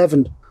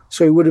 1911,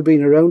 so he would have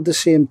been around the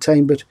same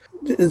time. But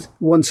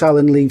once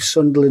Allen leaves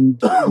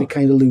Sunderland, we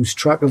kind of lose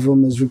track of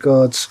him as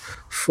regards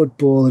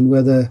football and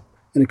whether...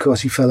 And of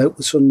course, he fell out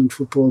with Sunderland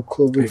Football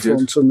Club and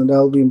formed Sunderland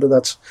Albion, but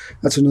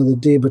that's another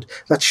day. But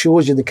that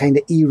shows you the kind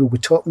of era we're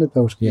talking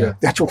about. Yeah.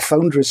 The actual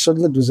founder of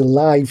Sunderland was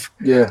alive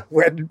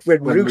when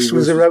Roos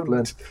was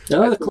around.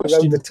 Another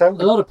question,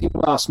 a lot of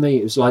people ask me,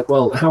 it was like,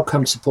 well, how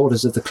come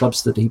supporters of the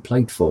clubs that he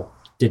played for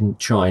didn't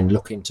try and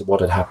look into what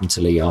had happened to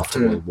Lee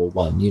after World War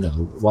One?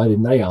 Why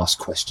didn't they ask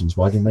questions?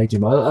 Why didn't they do?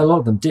 A lot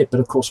of them did, but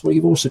of course, what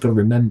you've also got to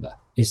remember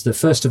is that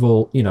first of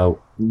all, no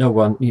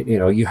one,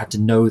 you had to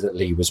know that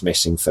Lee was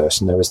missing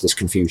first, and there was this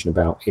confusion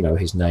about,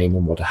 his name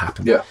and what had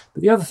happened. Yeah.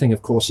 But the other thing,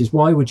 of course, is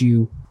why would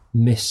you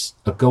miss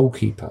a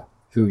goalkeeper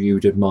who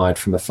you'd admired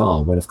from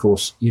afar when, of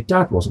course, your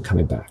dad wasn't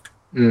coming back?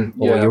 Or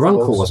your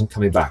uncle wasn't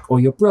coming back, or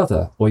your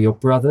brother, or your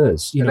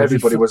brothers. And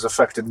everybody was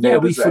affected.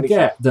 We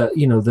forget that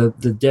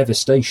the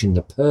devastation,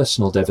 the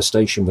personal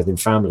devastation within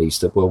families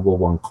that World War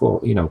One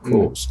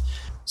caused.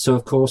 So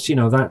of course,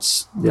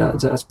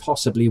 that's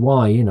possibly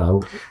why.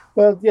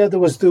 Well, there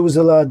was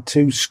a lad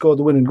who scored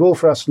the winning goal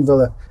for Aston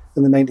Villa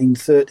in the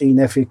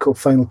 1913 FA Cup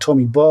final,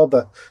 Tommy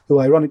Barber,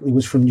 who ironically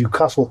was from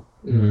Newcastle,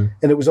 and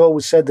it was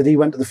always said that he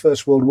went to the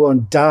First World War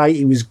and died.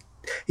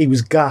 He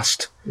was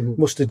gassed,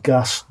 mustard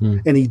gas,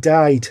 and he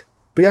died.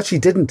 But he actually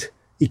didn't.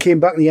 He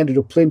came back and he ended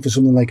up playing for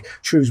something like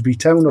Shrewsbury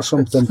Town or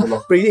something.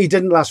 But he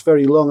didn't last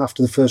very long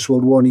after the First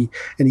World War, and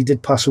he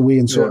did pass away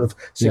in sort of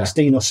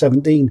 16 or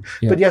 17.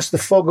 Yeah. But yes, the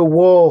fog of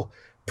war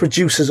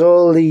produces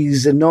all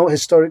these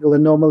historical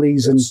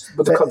anomalies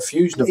but the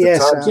confusion of the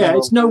times.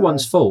 It's no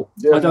one's fault.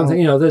 I don't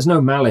think there's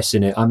no malice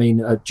in it. I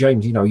mean,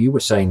 James, you were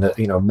saying that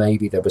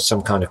maybe there was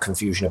some kind of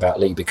confusion about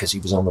Lee because he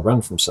was on the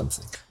run from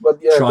something,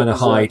 trying to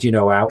hide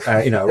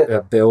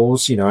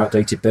bills,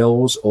 outdated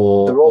bills,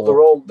 or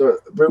the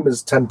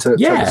rumours tend to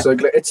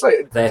circulate. It's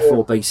like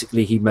therefore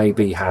basically he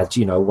maybe had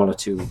one or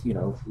two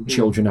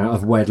children out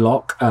of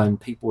wedlock, and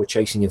people were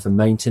chasing him for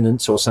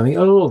maintenance or something.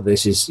 All of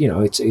this is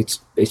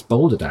it's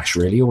balderdash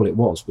really. All it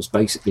was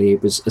basically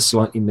it was a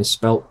slightly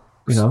misspelt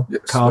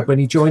card when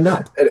he joined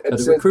up at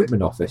the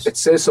recruitment office. It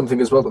says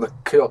something as well about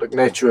the chaotic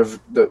nature of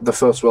the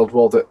First World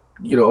War that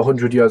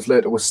 100 years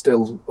later we're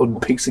still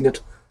unpiecing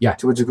it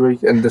to a degree,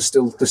 and there's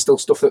still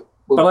stuff that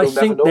we'll I never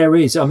think know. there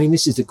is. I mean,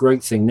 this is the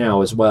great thing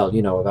now as well.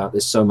 About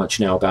there's so much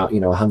now about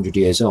 100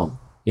 years on.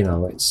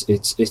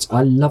 It's.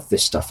 I love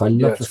this stuff. I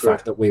love the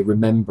fact that we're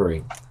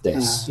remembering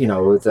this. The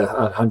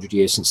 100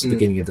 years since the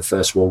beginning of the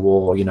First World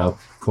War.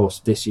 Of course,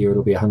 this year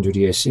it'll be 100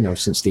 years.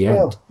 Since the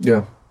end.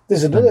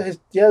 There's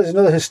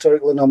another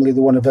historical anomaly.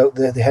 The one about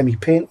the Hemi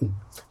painting.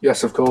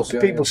 Yes, of course.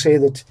 People say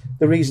that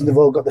the reason they've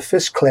all got the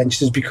fists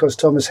clenched is because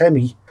Thomas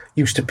Hemi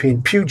used to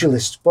paint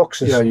pugilists,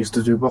 boxers. Yeah, he used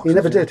to do boxers. He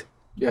never did.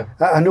 Yeah.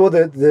 I know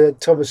that the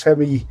Thomas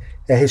Hemi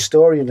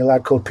historian, a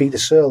lad called Peter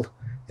Searle,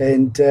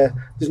 and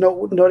there's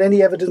not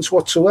any evidence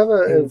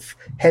whatsoever of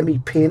Hemi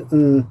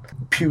painting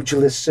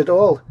pugilists at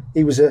all.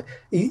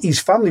 His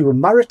family were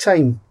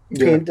maritime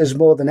painters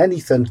more than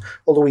anything,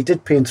 although he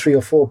did paint 3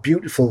 or 4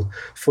 beautiful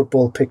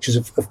football pictures,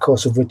 of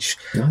course, of which...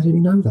 I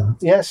didn't know that.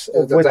 Yes.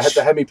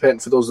 The Hemi painting,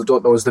 for those that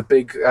don't know, is the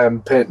big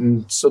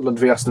painting Sunderland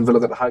v Aston Villa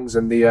that hangs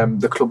in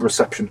the club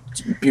reception.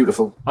 It's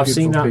beautiful. I've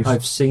seen that.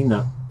 I've seen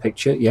that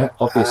picture. Yeah,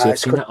 obviously I've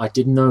seen that. I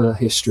didn't know the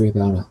history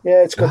about it.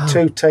 Yeah, it's got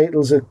 2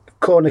 titles, a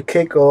corner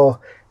kick or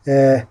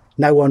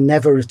Now or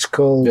Never it's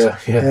called.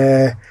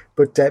 Yeah. But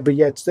But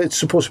yeah, it's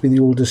supposed to be the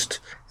oldest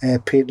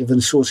patent of an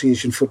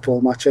association football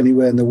match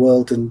anywhere in the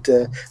world, and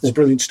there's a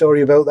brilliant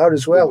story about that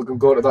as well. We can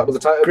go into that with the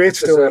title. Great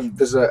story.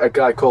 There's a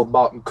guy called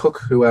Martin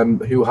Cook who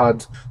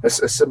had a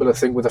similar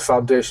thing with a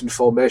foundation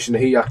formation.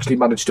 He actually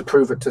managed to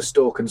prove it to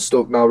Stoke, and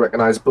Stoke now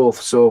recognise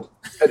both. So,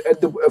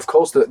 of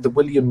course, the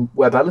William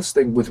Webb Ellis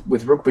thing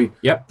with rugby,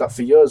 that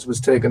for years was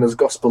taken as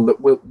gospel,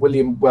 that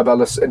William Webb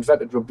Ellis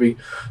invented rugby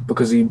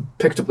because he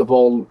picked up the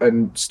ball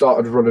and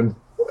started running.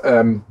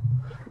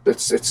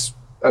 It's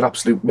an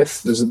absolute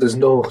myth.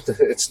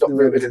 It's not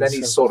rooted in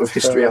any sort of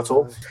history at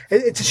all.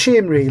 It's a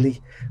shame,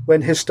 really,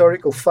 when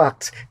historical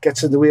fact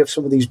gets in the way of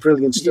some of these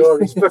brilliant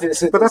stories. but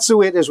that's the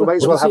way it is. We might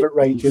as well have it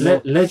right.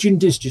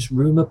 Legend is just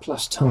rumour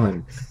plus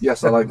time.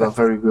 Yes, I like that.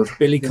 Very good.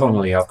 Billy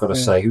Connolly, I've got to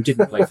say, who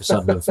didn't play for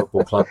Sunderland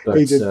Football Club, but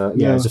he's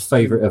a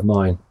favourite of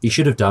mine. He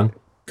should have done.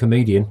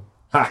 Comedian.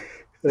 Ha!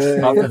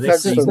 After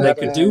this season, they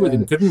could do with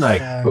him, couldn't they?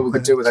 But we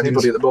could do with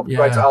anybody at the moment.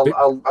 Right,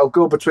 I'll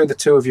go between the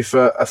two of you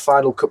for a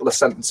final couple of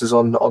sentences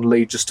on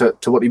Lee, just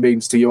to what he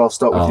means to you. I'll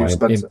start with you,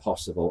 Spencer.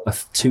 Impossible.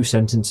 2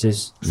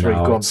 sentences. 3,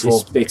 go on,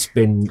 4.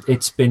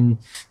 It's been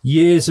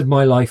years of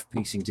my life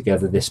piecing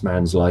together this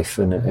man's life,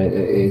 and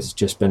it's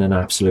just been an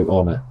absolute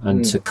honour.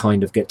 And to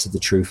kind of get to the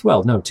truth.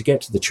 Well, no, to get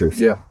to the truth.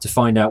 Yeah. To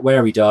find out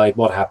where he died,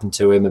 what happened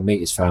to him, and meet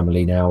his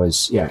family now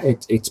it's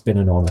been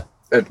an honour.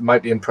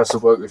 Mighty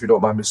impressive work, if you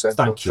don't mind me saying.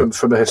 Thank you.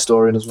 From a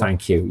historian as well.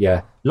 Thank you,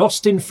 yeah.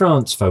 Lost in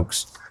France,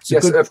 folks.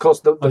 Yes, of course.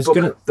 The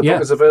book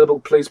is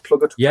available. Please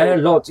plug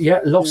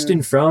it. Lost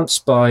in France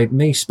by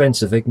me,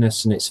 Spencer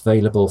Vignes, and it's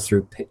available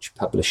through Pitch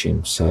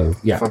Publishing. So,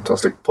 yeah.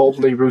 Fantastic. Paul,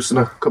 Lee Roos in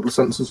a couple of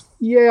sentences.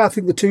 Yeah, I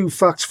think the 2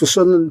 facts for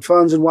Sunderland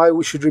fans and why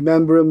we should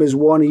remember him is,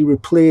 one, he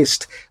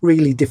replaced,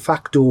 really de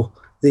facto,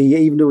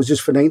 even though it was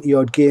just for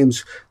 90-odd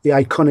games, the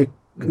iconic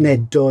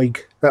Ned Doig.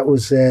 That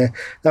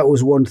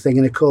was one thing.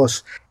 And, of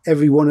course,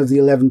 every one of the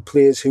 11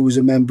 players who was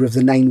a member of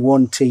the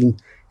 9-1 team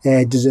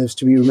deserves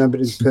to be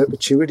remembered in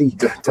perpetuity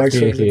by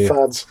Sunderland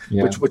fans.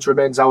 Yeah. Which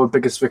remains our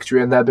biggest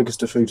victory and their biggest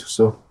defeat.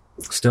 So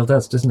still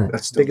does, doesn't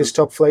it? Biggest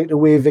top flight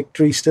away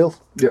victory still.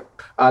 Yeah.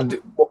 And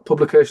what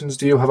publications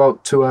do you have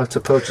out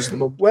to purchase at the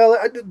moment? Well,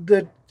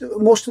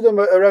 most of them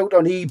are out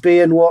on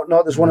eBay and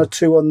whatnot. There's 1 or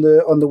 2 on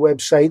the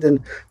website, and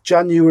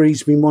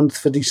January's my month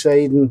for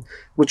deciding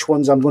which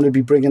ones I'm going to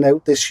be bringing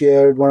out this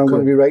year and what I'm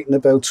going to be writing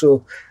about.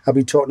 So I'll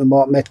be talking to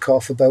Mark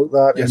Metcalf about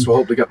that. Yes, we'll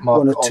hope to get Mark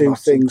 1 or 2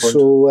 things.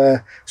 So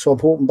I'm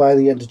hoping by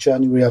the end of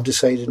January I've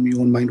decided in my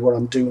own mind what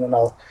I'm doing, and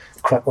I'll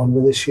crack on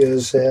with this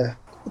year's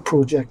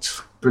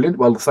projects. Brilliant.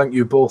 Well, thank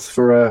you both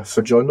for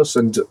joining us,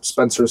 and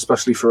Spencer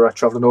especially for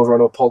travelling over. I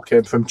know Paul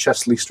came from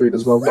Chesley Street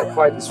as well. Not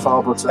quite as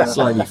far, but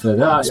slightly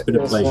further. It's been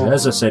a pleasure.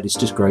 As I said, it's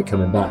just great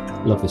coming back.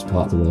 Love this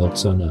part of the world,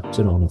 so no, it's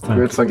an honour.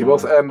 Thank you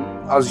both.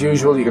 As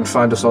usual, you can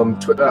find us on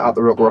Twitter at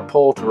The Roker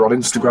Report, or on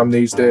Instagram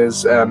these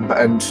days,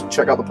 and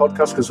check out the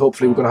podcast, because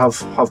hopefully we're going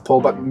to have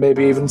Paul back,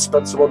 maybe even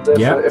Spencer one day.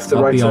 Yeah, if the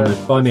I'll right be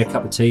honoured. Buy me a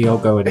cup of tea, I'll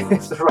go in.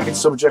 If the right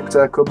subject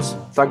comes.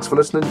 Thanks for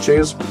listening.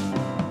 Cheers.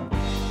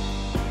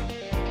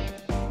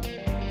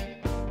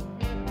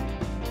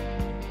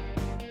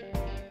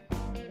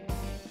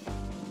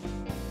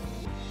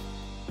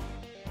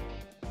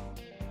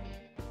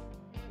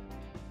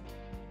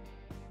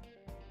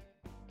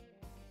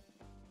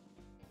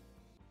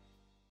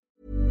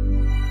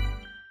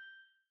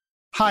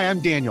 Hi,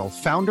 I'm Daniel,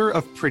 founder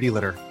of Pretty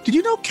Litter. Did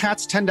you know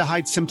cats tend to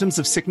hide symptoms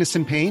of sickness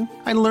and pain?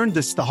 I learned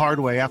this the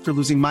hard way after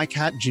losing my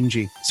cat,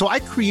 Gingy. So I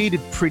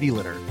created Pretty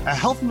Litter, a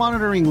health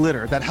monitoring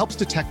litter that helps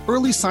detect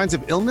early signs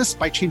of illness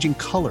by changing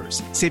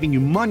colors, saving you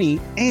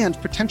money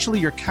and potentially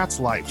your cat's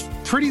life.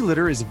 Pretty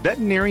Litter is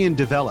veterinarian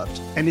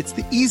developed, and it's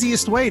the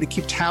easiest way to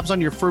keep tabs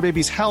on your fur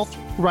baby's health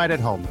right at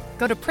home.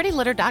 Go to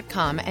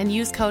prettylitter.com and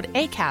use code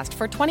ACAST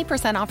for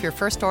 20% off your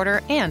first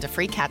order and a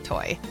free cat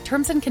toy.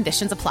 Terms and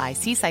conditions apply.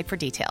 See site for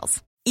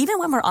details. Even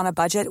when we're on a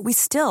budget, we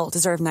still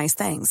deserve nice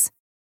things.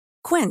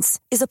 Quince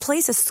is a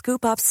place to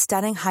scoop up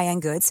stunning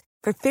high-end goods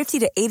for 50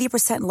 to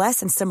 80%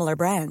 less than similar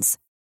brands.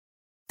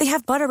 They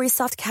have buttery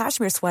soft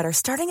cashmere sweaters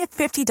starting at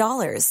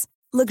 $50,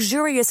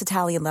 luxurious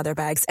Italian leather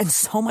bags, and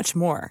so much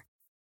more.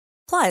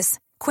 Plus,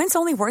 Quince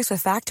only works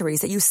with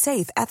factories that use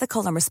safe,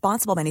 ethical, and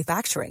responsible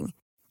manufacturing.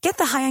 Get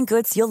the high-end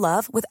goods you'll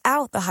love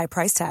without the high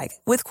price tag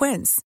with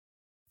Quince.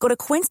 Go to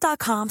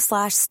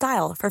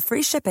quince.com/style for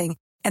free shipping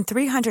and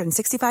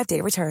 365-day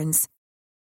returns.